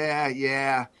already? Yeah.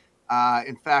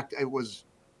 In fact, the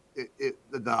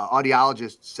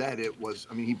audiologist said it was,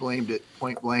 he blamed it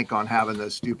point blank on having the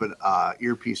stupid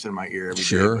earpiece in my ear every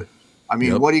day.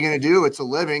 But, what are you going to do? It's a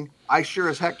living. I sure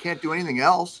as heck can't do anything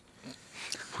else.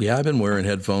 Yeah, I've been wearing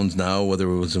headphones now, whether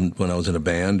it was when I was in a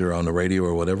band or on the radio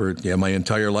or whatever. Yeah, my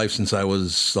entire life since I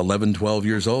was 11, 12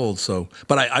 years old. So,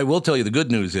 but I will tell you the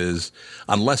good news is,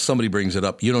 unless somebody brings it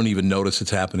up, you don't even notice it's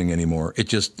happening anymore. It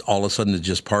just, all of a sudden, it's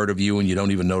just part of you, and you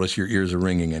don't even notice your ears are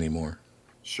ringing anymore.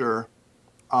 Sure.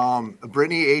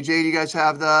 Brittany, AJ, do you guys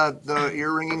have the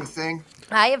ear ringing thing?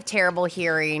 I have terrible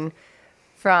hearing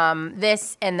from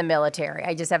this and the military.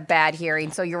 I just have bad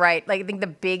hearing. So you're right. Like, I think the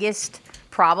biggest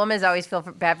problem is I always feel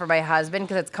bad for my husband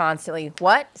because it's constantly,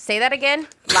 what? Say that again?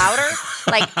 Louder?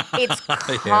 Like, it's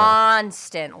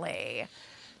constantly.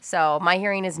 So my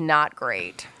hearing is not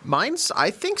great. Mine's,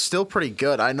 I think, still pretty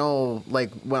good. I know,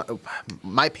 like,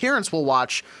 my parents will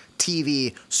watch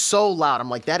TV so loud. I'm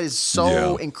like, that is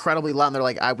so incredibly loud. And they're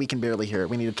like, we can barely hear it.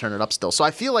 We need to turn it up still. So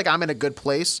I feel like I'm in a good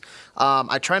place.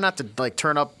 I try not to, like,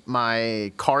 turn up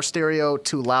my car stereo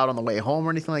too loud on the way home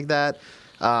or anything like that.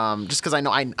 Just because I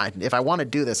know if I want to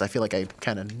do this, I feel like I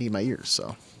kind of need my ears.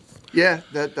 So, yeah,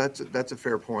 that's a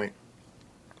fair point.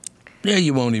 Yeah,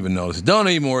 you won't even notice it. Don't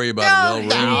even worry about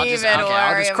it. I'll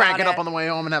just crank it up on the way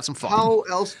home and have some fun. How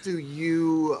else do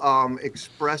you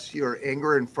express your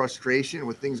anger and frustration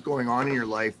with things going on in your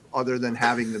life other than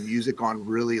having the music on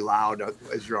really loud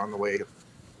as you're on the way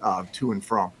to and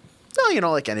from?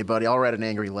 No, like anybody. I'll write an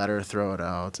angry letter, throw it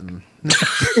out, and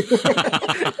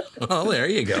Well, there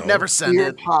you go. never send Dear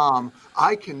it. Tom,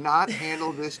 I cannot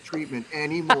handle this treatment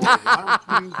anymore. Why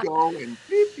don't you go and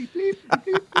bleep, bleep, bleep,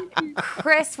 bleep, bleep, bleep.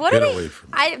 Chris, what Get are away they?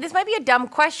 from me. This might be a dumb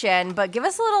question, but give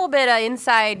us a little bit of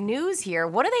inside news here.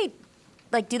 What are they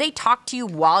like? Do they talk to you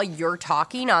while you're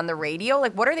talking on the radio?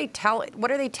 Like, what are they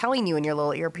telling you in your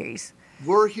little earpiece?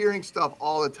 We're hearing stuff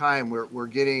all the time. We're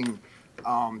getting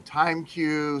time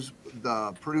cues.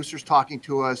 The producer's talking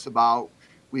to us about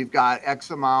we've got X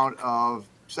amount of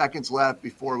seconds left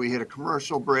before we hit a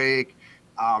commercial break.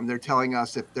 They're telling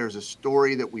us if there's a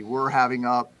story that we were having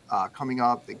coming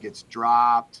up that gets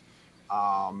dropped.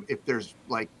 If there's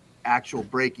like actual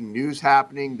breaking news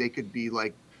happening, they could be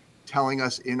like telling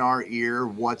us in our ear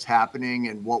what's happening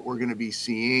and what we're going to be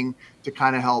seeing to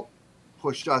kind of help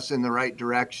push us in the right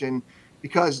direction.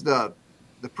 Because the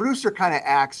producer kind of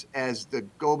acts as the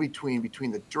go-between between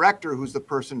the director, who's the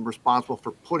person responsible for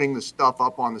putting the stuff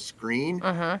up on the screen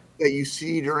that you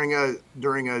see during a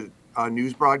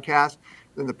news broadcast.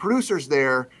 Then the producer's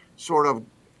there sort of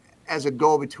as a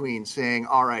go-between saying,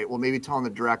 all right, well, maybe telling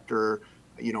the director,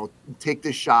 take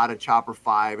this shot at Chopper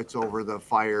 5. It's over the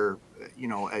fire,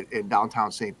 in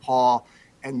downtown St. Paul.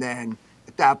 And then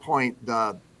at that point,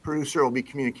 the producer will be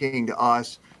communicating to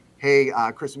us, hey,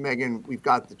 Chris and Megan, we've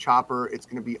got the chopper. It's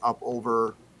going to be up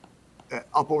over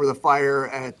the fire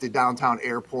at the downtown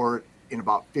airport in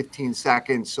about 15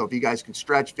 seconds. So if you guys can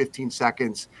stretch 15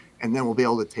 seconds, and then we'll be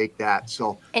able to take that.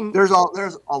 So there's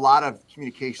a lot of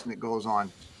communication that goes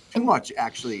on. Too much,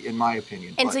 actually, in my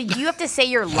opinion. And so do you have to say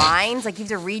your lines? Like, you have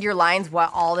to read your lines while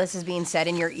all this is being said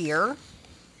in your ear?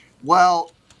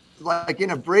 Well, like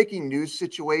in a breaking news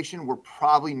situation, we're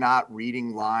probably not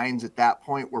reading lines at that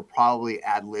point. We're probably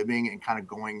ad-libbing and kind of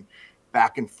going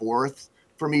back and forth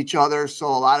from each other. So a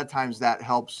lot of times that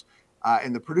helps.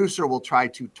 And the producer will try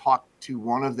to talk to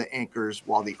one of the anchors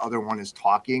while the other one is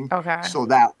talking. Okay. So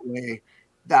that way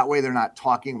they're not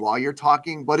talking while you're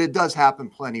talking. But it does happen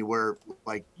plenty where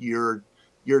like you're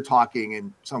talking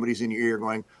and somebody's in your ear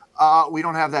going, we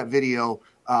don't have that video.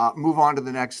 Move on to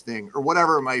the next thing or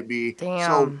whatever it might be.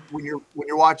 Damn. So when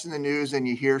you're watching the news and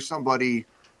you hear somebody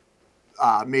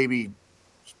maybe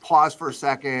pause for a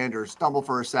second or stumble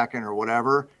for a second or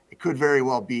whatever, it could very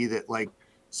well be that like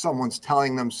someone's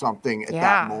telling them something at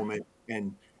that moment.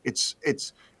 And it's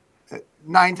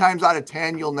 9 times out of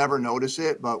 10, you'll never notice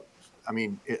it. But I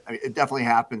mean, it definitely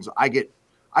happens. I get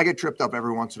tripped up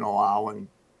every once in a while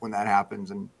when that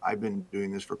happens. And I've been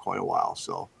doing this for quite a while.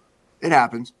 So it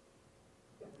happens.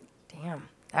 Damn.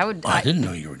 I didn't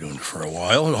know you were doing it for a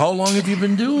while. How long have you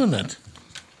been doing it?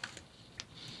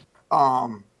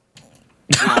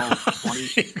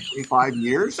 25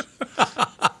 years.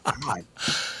 God.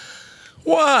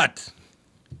 What?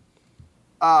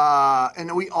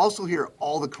 And we also hear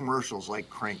all the commercials like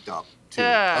cranked up too.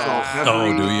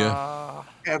 Do you?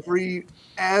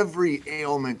 Every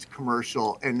ailment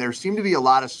commercial, and there seem to be a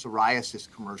lot of psoriasis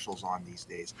commercials on these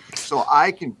days. So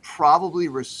I can probably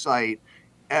recite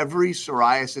every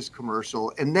psoriasis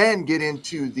commercial and then get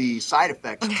into the side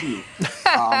effects too.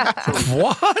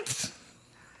 What?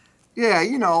 Yeah,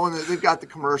 and they've got the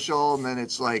commercial, and then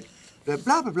it's like the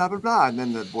blah blah blah blah blah, and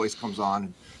then the voice comes on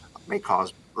and may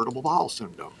cause irritable bowel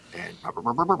syndrome, and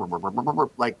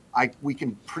we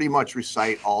can pretty much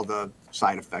recite all the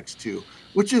side effects too,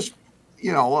 which is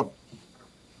a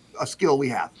skill we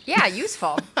have. Yeah,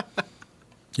 useful.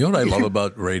 You know what I love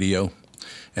about radio,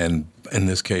 and in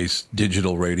this case,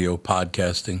 digital radio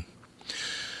podcasting?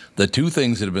 The 2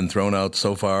 things that have been thrown out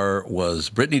so far was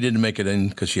Brittany didn't make it in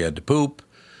because she had to poop,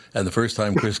 and the first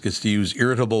time Chris gets to use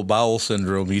irritable bowel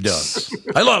syndrome, he does.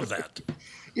 I love that.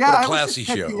 Yeah, what a classy I was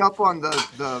just picking up on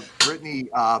the Brittany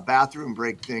bathroom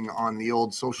break thing on the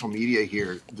old social media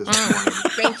here this morning.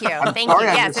 Thank you. Thank you.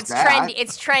 Yes, it's trendy.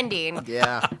 It's trending.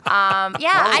 Yeah.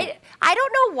 I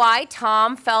don't know why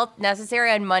Tom felt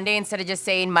necessary on Monday instead of just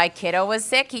saying my kiddo was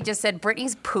sick. He just said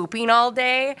Brittany's pooping all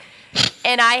day.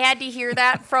 And I had to hear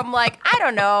that from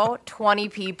 20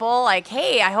 people. Like,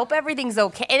 hey, I hope everything's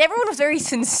okay. And everyone was very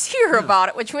sincere about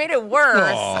it, which made it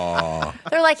worse. Aww.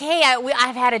 They're like, hey,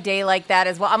 I've had a day like that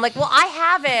as well. I'm like, well, I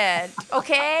haven't,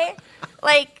 okay?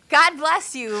 Like, God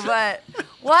bless you, but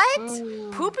what?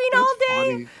 Pooping all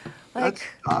day? Funny.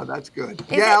 That's good.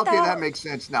 Yeah, okay, that makes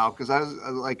sense now because I was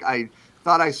I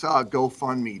thought I saw a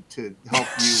GoFundMe to help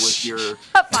you with your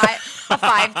a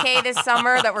 5K this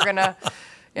summer that we're gonna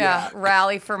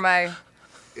rally for my.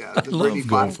 Yeah, the Brittany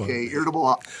 5K,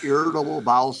 irritable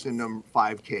bowel syndrome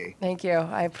 5K. Thank you.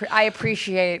 I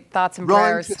appreciate thoughts and Run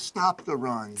prayers. to stop the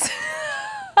runs.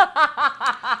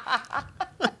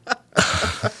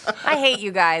 I hate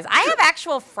you guys. I have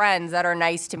actual friends that are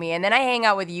nice to me, and then I hang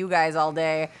out with you guys all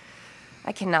day.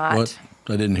 I cannot. What?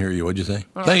 I didn't hear you. What'd you say?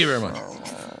 Thank you very much.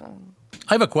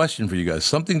 I have a question for you guys.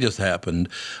 Something just happened.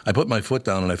 I put my foot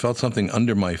down, and I felt something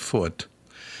under my foot.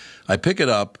 I pick it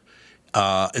up.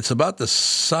 It's about the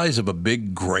size of a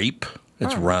big grape.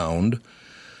 It's round.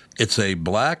 It's a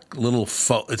black little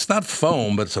foam. It's not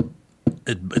foam, but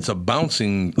it's a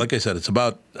bouncing. Like I said, it's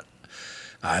about.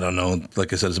 I don't know.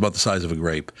 Like I said, it's about the size of a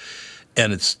grape,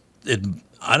 and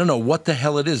I don't know what the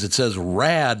hell it is. It says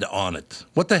 "rad" on it.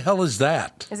 What the hell is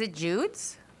that? Is it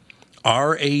Jude's?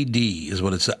 RAD is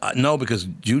what it says. No, because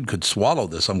Jude could swallow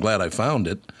this. I'm glad I found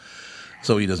it,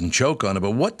 so he doesn't choke on it.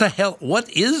 But what the hell? What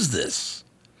is this?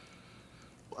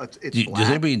 It's black. Does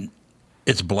anybody?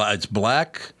 It's black. It's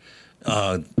black.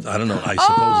 I don't know. I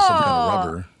suppose it's some kind of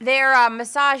rubber. They're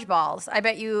massage balls. I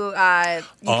bet you can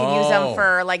use them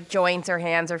for like joints or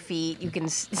hands or feet. You can.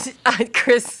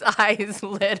 Chris' eyes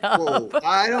lit up. Whoa,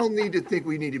 I don't need to think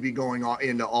we need to be going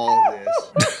into all of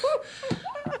this.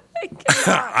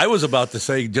 I was about to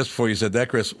say just before you said that,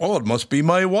 Chris. Oh, it must be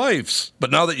my wife's. But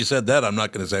now that you said that, I'm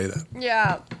not going to say that.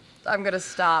 Yeah, I'm going to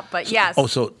stop. But yes. Oh,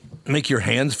 so make your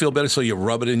hands feel better, so you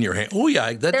rub it in your hand. Oh,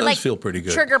 yeah, that does feel pretty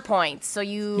good. Trigger points, so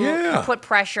you put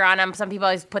pressure on them. Some people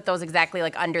always put those exactly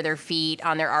like under their feet,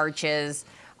 on their arches.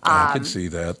 I can see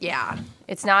that. Yeah,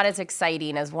 it's not as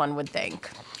exciting as one would think.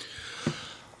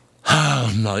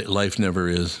 Life never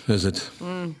is it?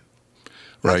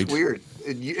 Right. That's weird.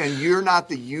 And you're not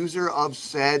the user of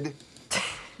said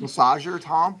massager,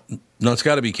 Tom? No, it's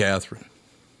got to be Catherine.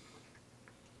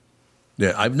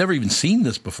 Yeah, I've never even seen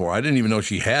this before. I didn't even know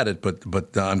she had it,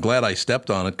 but I'm glad I stepped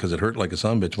on it because it hurt like a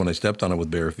sumbitch when I stepped on it with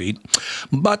bare feet.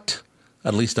 But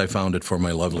at least I found it for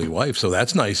my lovely wife, so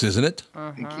that's nice, isn't it?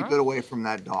 And keep it away from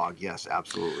that dog. Yes,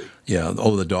 absolutely. Yeah.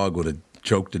 Oh, the dog would have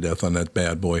choked to death on that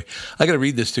bad boy. I got to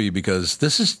read this to you because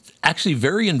this is actually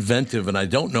very inventive, and I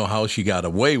don't know how she got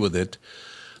away with it.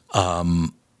 How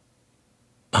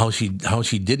she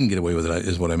didn't get away with it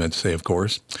is what I meant to say, of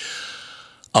course.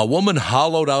 A woman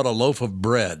hollowed out a loaf of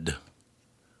bread.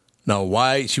 Now,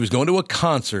 why? She was going to a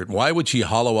concert. Why would she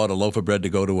hollow out a loaf of bread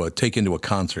to take into a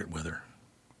concert with her?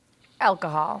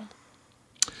 Alcohol.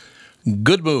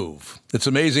 Good move. It's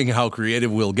amazing how creative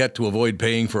we'll get to avoid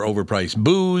paying for overpriced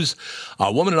booze.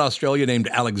 A woman in Australia named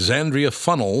Alexandria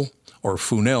Funnel, or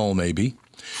Funel maybe,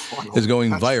 is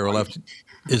going viral.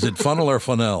 Is it funnel or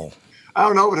funnel? I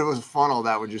don't know, but if it was a funnel,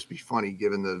 that would just be funny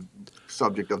given the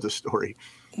subject of the story.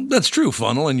 That's true,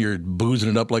 funnel, and you're boozing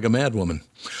it up like a madwoman.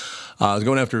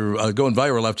 Going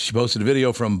viral after she posted a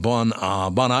video from Bon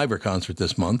Iver concert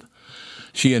this month.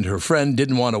 She and her friend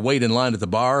didn't want to wait in line at the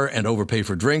bar and overpay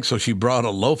for drinks, so she bought a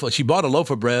loaf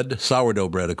of bread, sourdough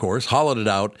bread, of course, hollowed it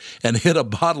out, and hid a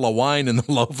bottle of wine in the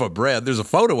loaf of bread. There's a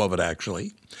photo of it,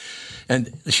 actually.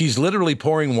 And she's literally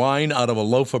pouring wine out of a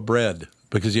loaf of bread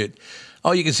because you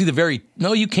can see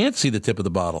you can't see the tip of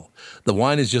the bottle. The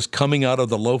wine is just coming out of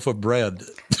the loaf of bread.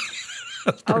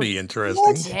 That's pretty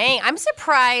interesting. Dang, I'm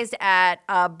surprised at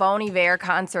a Bon Iver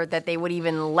concert that they would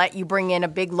even let you bring in a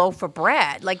big loaf of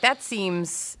bread. Like, that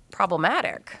seems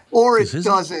problematic. Or it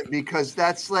doesn't, because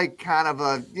that's like kind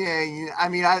of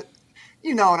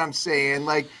you know what I'm saying?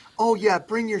 Like, oh yeah,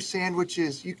 bring your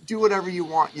sandwiches. You do whatever you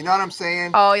want. You know what I'm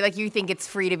saying? Oh, like you think it's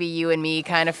free to be you and me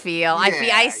kind of feel.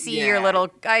 Yeah, I see your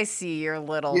little.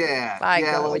 Yeah. I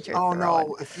go what you're throwing.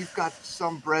 No, if you've got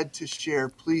some bread to share,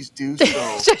 please do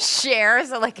so. Just share.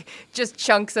 So like just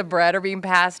chunks of bread are being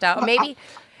passed out. Maybe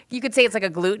you could say it's like a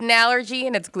gluten allergy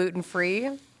and it's gluten free.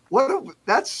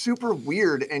 That's super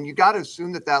weird. And you got to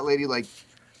assume that lady like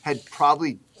had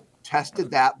probably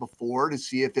tested that before to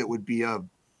see if it would be a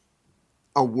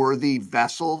worthy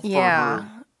vessel for her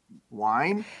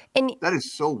wine. And that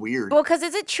is so weird. Well, because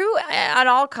is it true at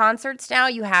all concerts now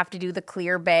you have to do the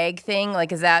clear bag thing?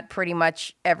 Like, is that pretty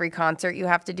much every concert you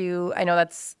have to do? I know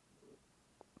that's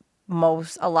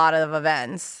a lot of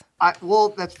events.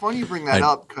 Well, that's funny you bring that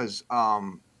up because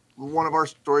one of our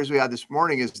stories we had this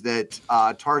morning is that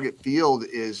Target Field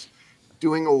is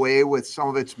doing away with some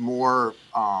of its more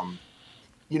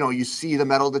you see the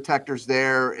metal detectors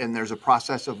there, and there's a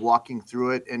process of walking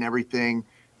through it and everything,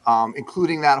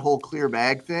 including that whole clear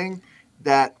bag thing,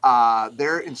 that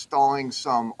they're installing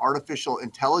some artificial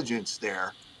intelligence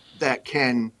there that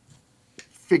can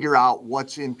figure out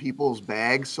what's in people's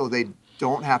bags so they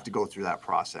don't have to go through that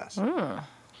process,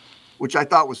 which I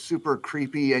thought was super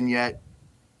creepy. And yet,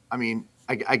 I mean,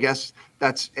 I guess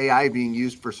that's AI being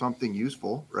used for something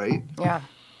useful, right? Yeah.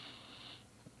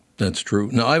 That's true.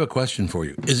 Now, I have a question for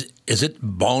you. Is it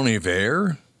Bon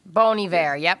Iver? Bon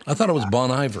Iver, yep. I thought it was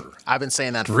Bon Iver. I've been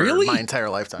saying that for Really? my entire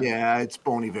lifetime. Yeah, it's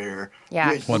Bon Iver.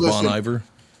 Yeah. What, Bon Iver?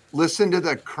 Listen to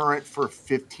the current for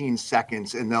 15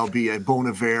 seconds, and there'll be a Bon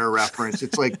Iver reference.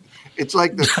 It's like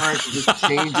the current just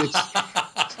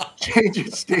change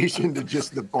its station to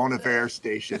just the Bon Iver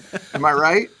station. Am I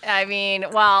right? I mean,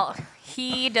 well,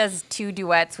 he does 2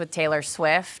 duets with Taylor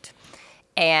Swift,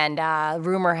 and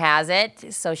rumor has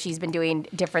it, so she's been doing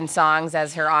different songs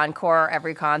as her encore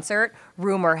every concert.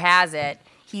 Rumor has it,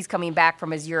 he's coming back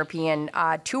from his European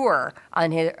tour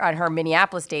on her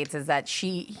Minneapolis dates, is that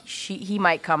he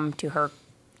might come to her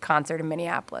concert in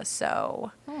Minneapolis.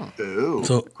 So, Ooh,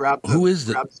 So who is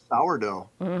the grab sourdough?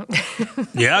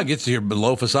 Yeah, gets your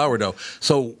loaf of sourdough.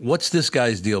 So what's this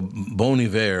guy's deal? Bon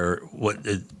Iver,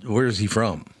 where is he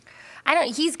from? I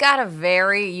don't. He's got a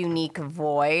very unique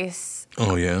voice.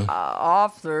 Oh, yeah?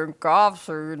 I've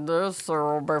seen this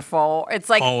before. It's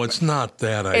like It's not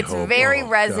that, I it's hope. very Oh,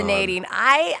 God. resonating.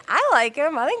 I like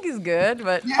him. I think he's good,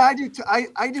 but Yeah, I do.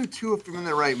 I do too if I'm in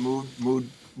the right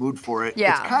mood for it.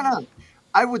 Yeah. It's kind of,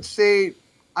 I would say,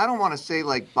 I don't want to say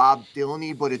like Bob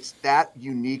Dylan-y, but it's that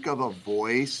unique of a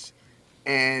voice,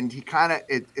 and he kind of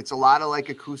it's a lot of like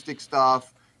acoustic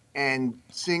stuff, and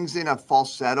sings in a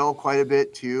falsetto quite a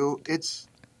bit too.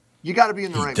 You got to be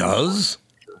in the right. He mood for it. does?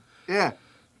 Yeah.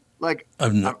 Like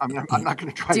I'm not going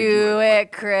to try to do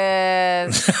it,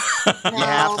 Chris. You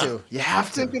have to. You have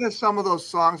I'm to. thinking of some of those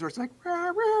songs where it's like, rah, rah,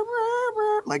 rah,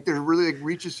 rah. Like there really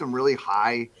reaches some really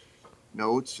high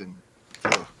notes, and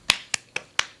that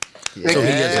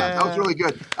was really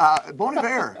good. Bon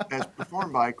Iver, as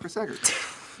performed by Chris Egert.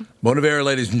 Bon Iver,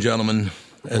 ladies and gentlemen,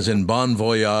 as in bon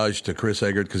voyage to Chris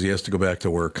Egert because he has to go back to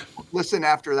work. Listen,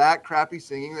 after that crappy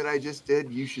singing that I just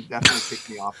did, you should definitely kick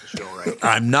me off the show, right?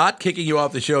 I'm not kicking you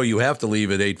off the show. You have to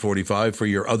leave at 8:45 for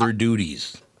your other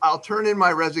duties. I'll turn in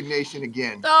my resignation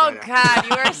again. Oh right God,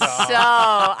 you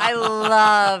are I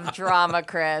love drama,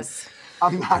 Chris.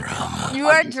 I'm not. You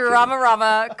are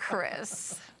drama,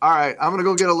 Chris. All right, I'm going to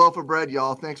go get a loaf of bread,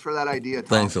 y'all. Thanks for that idea, Tom.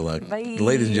 Thanks a lot. Bye.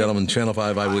 Ladies and gentlemen, Channel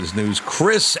 5 Eyewitness News,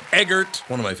 Chris Egert,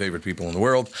 one of my favorite people in the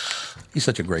world. He's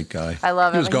such a great guy. I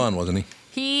love him. He was gone, wasn't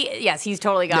he? Yes, he's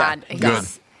totally gone. Yeah, good.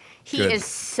 He Good. is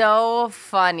so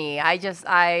funny.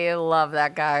 I love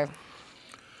that guy.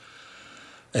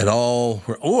 At all.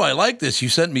 Oh, I like this. You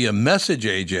sent me a message,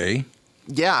 AJ.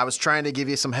 Yeah, I was trying to give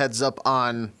you some heads up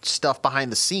on stuff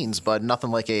behind the scenes, but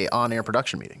nothing like a on-air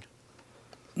production meeting.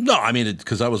 No, I mean,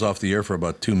 because I was off the air for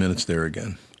about 2 minutes there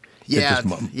again. Yeah, It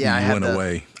just I went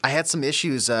away. I had some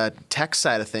issues, tech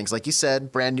side of things. Like you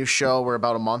said, brand new show. We're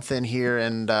about a month in here,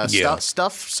 and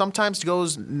stuff sometimes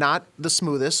goes not the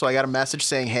smoothest. So I got a message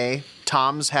saying, "Hey,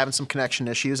 Tom's having some connection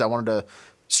issues. I wanted to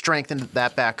strengthen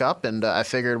that back up, and I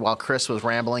figured while Chris was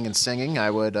rambling and singing,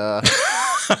 I would go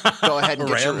ahead and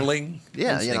get Rambling?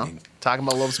 Yeah, and you know, singing. talking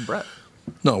about loaves and bread.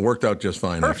 No, it worked out just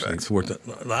fine, actually. It's worked out.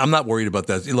 I'm not worried about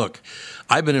that. Look,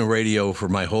 I've been in radio for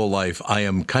my whole life. I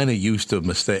am kind of used to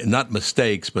not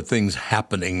mistakes, but things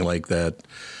happening like that.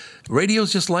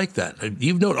 Radio's just like that.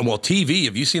 You've noticed, well, TV,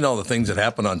 have you seen all the things that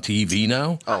happen on TV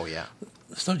now? Oh, yeah.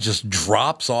 Stuff just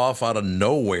drops off out of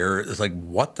nowhere. It's like,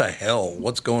 what the hell?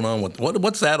 What's going on?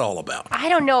 What's that all about? I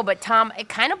don't know, but Tom, it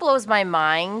kind of blows my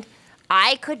mind.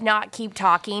 I could not keep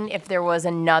talking if there was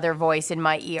another voice in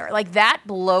my ear. Like, that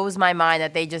blows my mind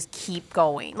that they just keep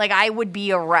going. Like, I would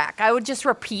be a wreck. I would just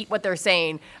repeat what they're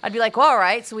saying. I'd be like, well, all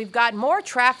right, so we've got more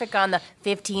traffic on the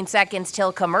 15 seconds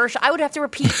till commercial. I would have to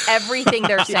repeat everything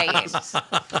they're saying.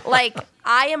 Like,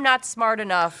 I am not smart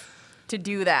enough to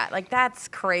do that. Like, that's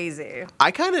crazy.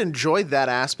 I kind of enjoyed that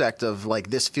aspect of like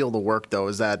this field of work, though,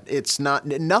 is that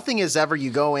nothing is ever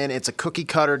you go in, it's a cookie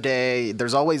cutter day.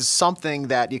 There's always something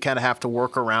that you kind of have to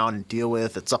work around and deal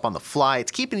with. It's up on the fly.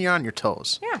 It's keeping you on your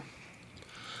toes. Yeah.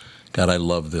 God, I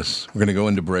love this. We're going to go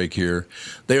into break here.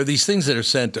 There are these things that are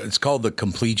sent. It's called the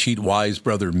Complete Sheet. Wise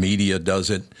Brother Media does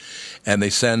it. And they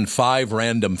send 5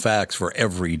 random facts for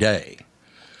every day.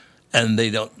 And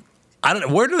I don't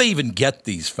know, where do they even get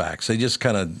these facts? They just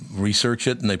kind of research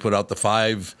it and they put out the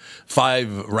five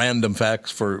random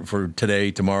facts for today,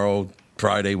 tomorrow,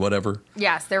 Friday, whatever.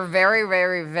 Yes, they're very,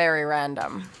 very, very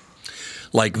random.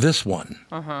 Like this one.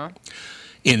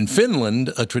 In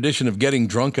Finland, a tradition of getting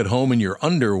drunk at home in your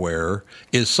underwear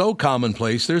is so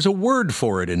commonplace, there's a word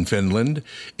for it in Finland.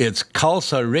 It's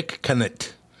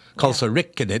kalsarikkanet.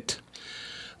 Kalsarikkanet.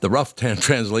 The rough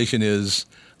translation is,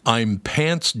 I'm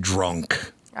pants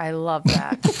drunk. I love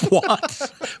that.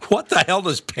 What? What the hell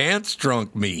does pants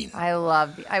drunk mean? I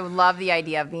love the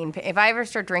idea of being. If I ever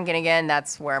start drinking again,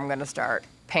 that's where I'm going to start.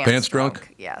 Pants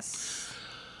drunk? Yes.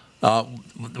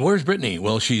 Where's Brittany?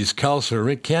 Well, she's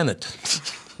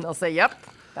kalsarikkanet. They'll say, "Yep."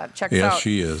 That checks out. Yes,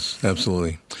 she is.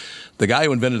 Absolutely. The guy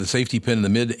who invented the safety pin in the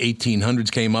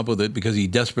mid-1800s came up with it because he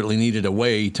desperately needed a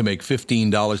way to make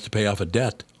 $15 to pay off a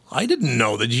debt. I didn't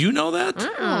know that. Did you know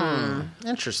that?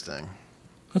 Interesting.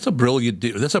 That's a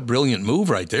brilliant move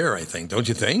right there, I think. Don't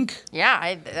you think?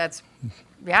 Yeah,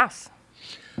 yes.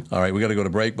 All right, we got to go to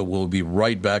break, but we'll be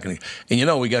right back. And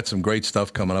we got some great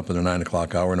stuff coming up in the 9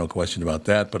 o'clock hour, no question about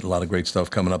that, but a lot of great stuff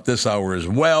coming up this hour as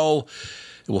well.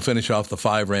 We'll finish off the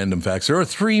 5 random facts. There are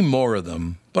 3 more of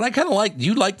them, but I kind of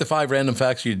you like the 5 random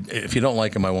facts. If you don't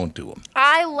like them, I won't do them.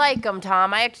 I like them,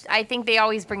 Tom. I think they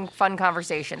always bring fun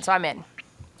conversation, so I'm in.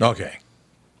 Okay.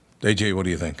 AJ, what do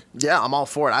you think? Yeah, I'm all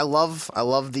for it. I love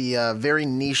the very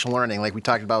niche learning, like we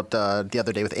talked about the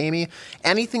other day with Amy.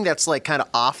 Anything that's like kind of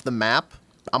off the map,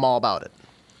 I'm all about it.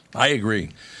 I agree.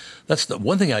 That's the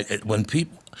one thing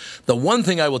the one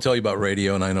thing I will tell you about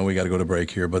radio, and I know we got to go to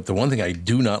break here, but the one thing I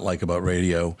do not like about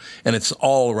radio, and it's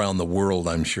all around the world,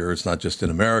 I'm sure, it's not just in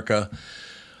America,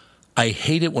 I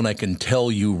hate it when I can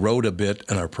tell you wrote a bit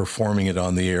and are performing it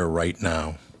on the air right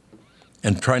now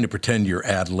and trying to pretend you're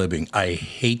ad-libbing. I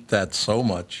hate that so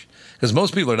much because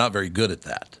most people are not very good at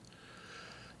that.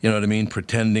 You know what I mean?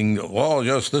 Pretending, well,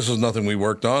 yes, this is nothing we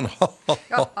worked on.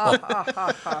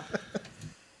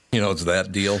 It's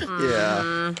that deal.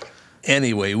 Yeah.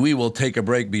 Anyway, we will take a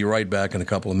break, be right back in a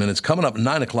couple of minutes. Coming up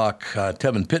 9 o'clock,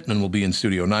 Tevin Pittman will be in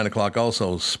studio. 9 o'clock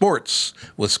also, sports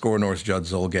with Score North's Judd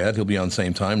Zolgad. He'll be on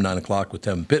same time, 9 o'clock with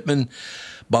Tevin Pittman.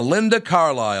 Belinda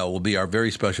Carlisle will be our very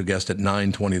special guest at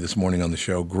 9:20 this morning on the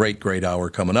show. Great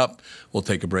hour coming up. We'll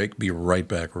take a break, be right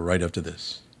back right after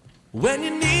this. When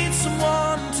you need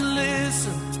someone to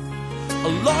listen, a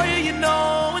lawyer you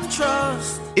know and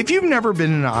trust. If you've never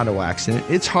been in an auto accident,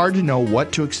 it's hard to know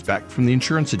what to expect from the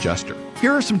insurance adjuster.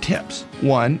 Here are some tips.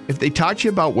 1, if they talk to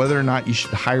you about whether or not you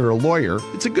should hire a lawyer,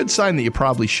 it's a good sign that you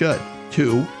probably should.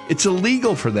 2, it's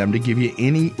illegal for them to give you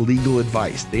any legal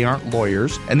advice. They aren't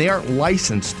lawyers, and they aren't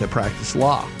licensed to practice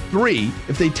law. 3,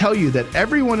 if they tell you that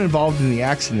everyone involved in the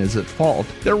accident is at fault,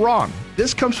 they're wrong.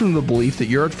 This comes from the belief that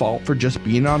you're at fault for just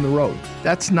being on the road.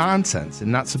 That's nonsense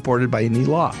and not supported by any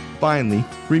law. Finally,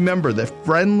 remember that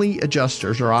friendly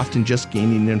adjusters are often just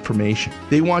gaining information.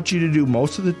 They want you to do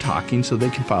most of the talking so they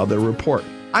can file their report.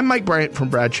 I'm Mike Bryant from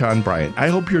Bradshaw & Bryant. I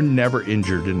hope you're never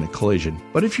injured in a collision.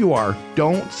 But if you are,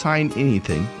 don't sign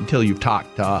anything until you've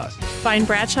talked to us. Find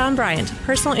Bradshaw & Bryant,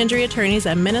 personal injury attorneys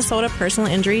at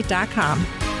minnesotapersonalinjury.com.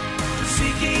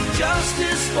 Seeking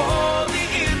justice for the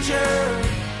injured.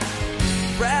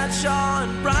 Bradshaw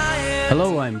 & Bryant.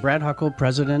 Hello, I'm Brad Huckle,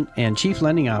 President and Chief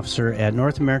Lending Officer at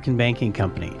North American Banking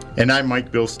Company. And I'm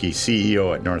Mike Bilski,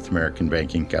 CEO at North American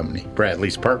Banking Company,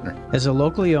 Bradley's partner. As a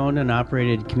locally owned and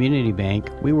operated community bank,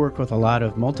 we work with a lot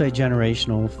of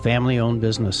multi-generational, family-owned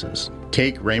businesses.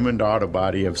 Take Raymond Auto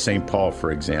Body of St. Paul,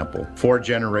 for example. 4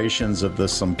 generations of the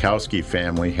Sumkowski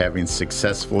family having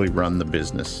successfully run the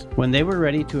business. When they were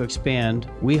ready to expand,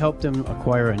 we helped them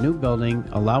acquire a new building,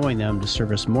 allowing them to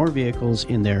service more vehicles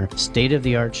in their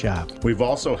state-of-the-art shop. We've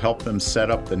also helped them set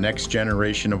up the next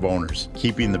generation of owners,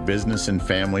 keeping the business and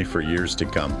family for years to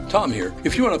come. Tom here.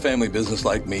 If you run a family business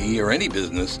like me or any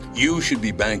business, you should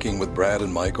be banking with Brad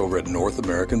and Mike over at North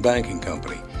American Banking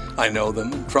Company. I know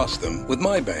them and trust them with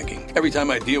my banking. Every time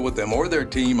I deal with them or their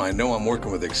team, I know I'm working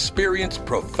with experienced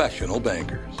professional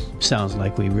bankers. Sounds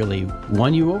like we really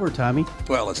won you over, Tommy.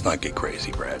 Well, let's not get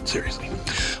crazy, Brad. Seriously.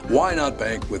 Why not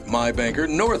bank with my banker,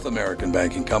 North American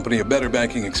Banking Company, a better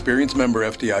banking experience, member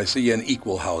FDIC, and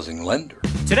equal housing lender?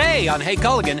 Today on Hey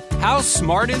Culligan, how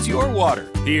smart is your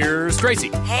water? Here's Tracy.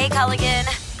 Hey Culligan,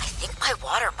 I think my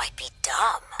water might be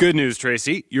dumb. Good news,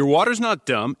 Tracy. Your water's not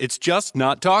dumb. It's just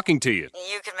not talking to you.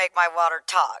 You can make my water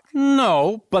talk.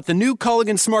 No, but the new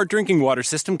Culligan Smart Drinking Water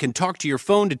System can talk to your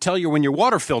phone to tell you when your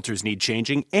water filters need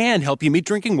changing and help you meet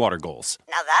drinking water goals.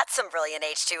 Now that's some brilliant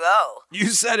H2O. You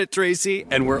said it, Tracy,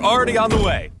 and we're already on the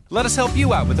way. Let us help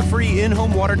you out with a free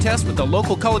in-home water test with the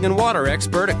local Culligan water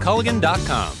expert at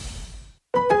Culligan.com.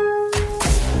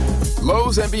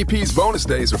 Lowe's MVP's bonus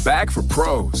days are back for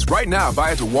pros. Right now, buy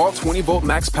a DeWalt 20-volt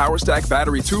Max Power Stack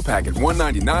Battery 2-pack at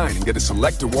 $199 and get a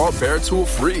select DeWalt Bear Tool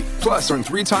free. Plus, earn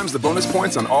 3 times the bonus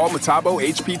points on all Metabo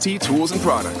HPT tools and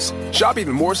products. Shop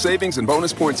even more savings and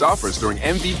bonus points offers during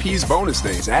MVP's bonus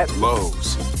days at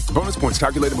Lowe's. Bonus points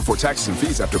calculated before taxes and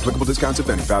fees after applicable discounts, if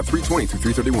any. Valid 3/20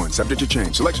 through 3/31. Subject to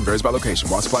change. Selection varies by location.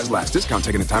 While supplies last. Discount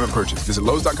taken at time of purchase. Visit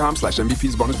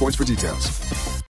Lowe's.com/MVP's bonus points for details.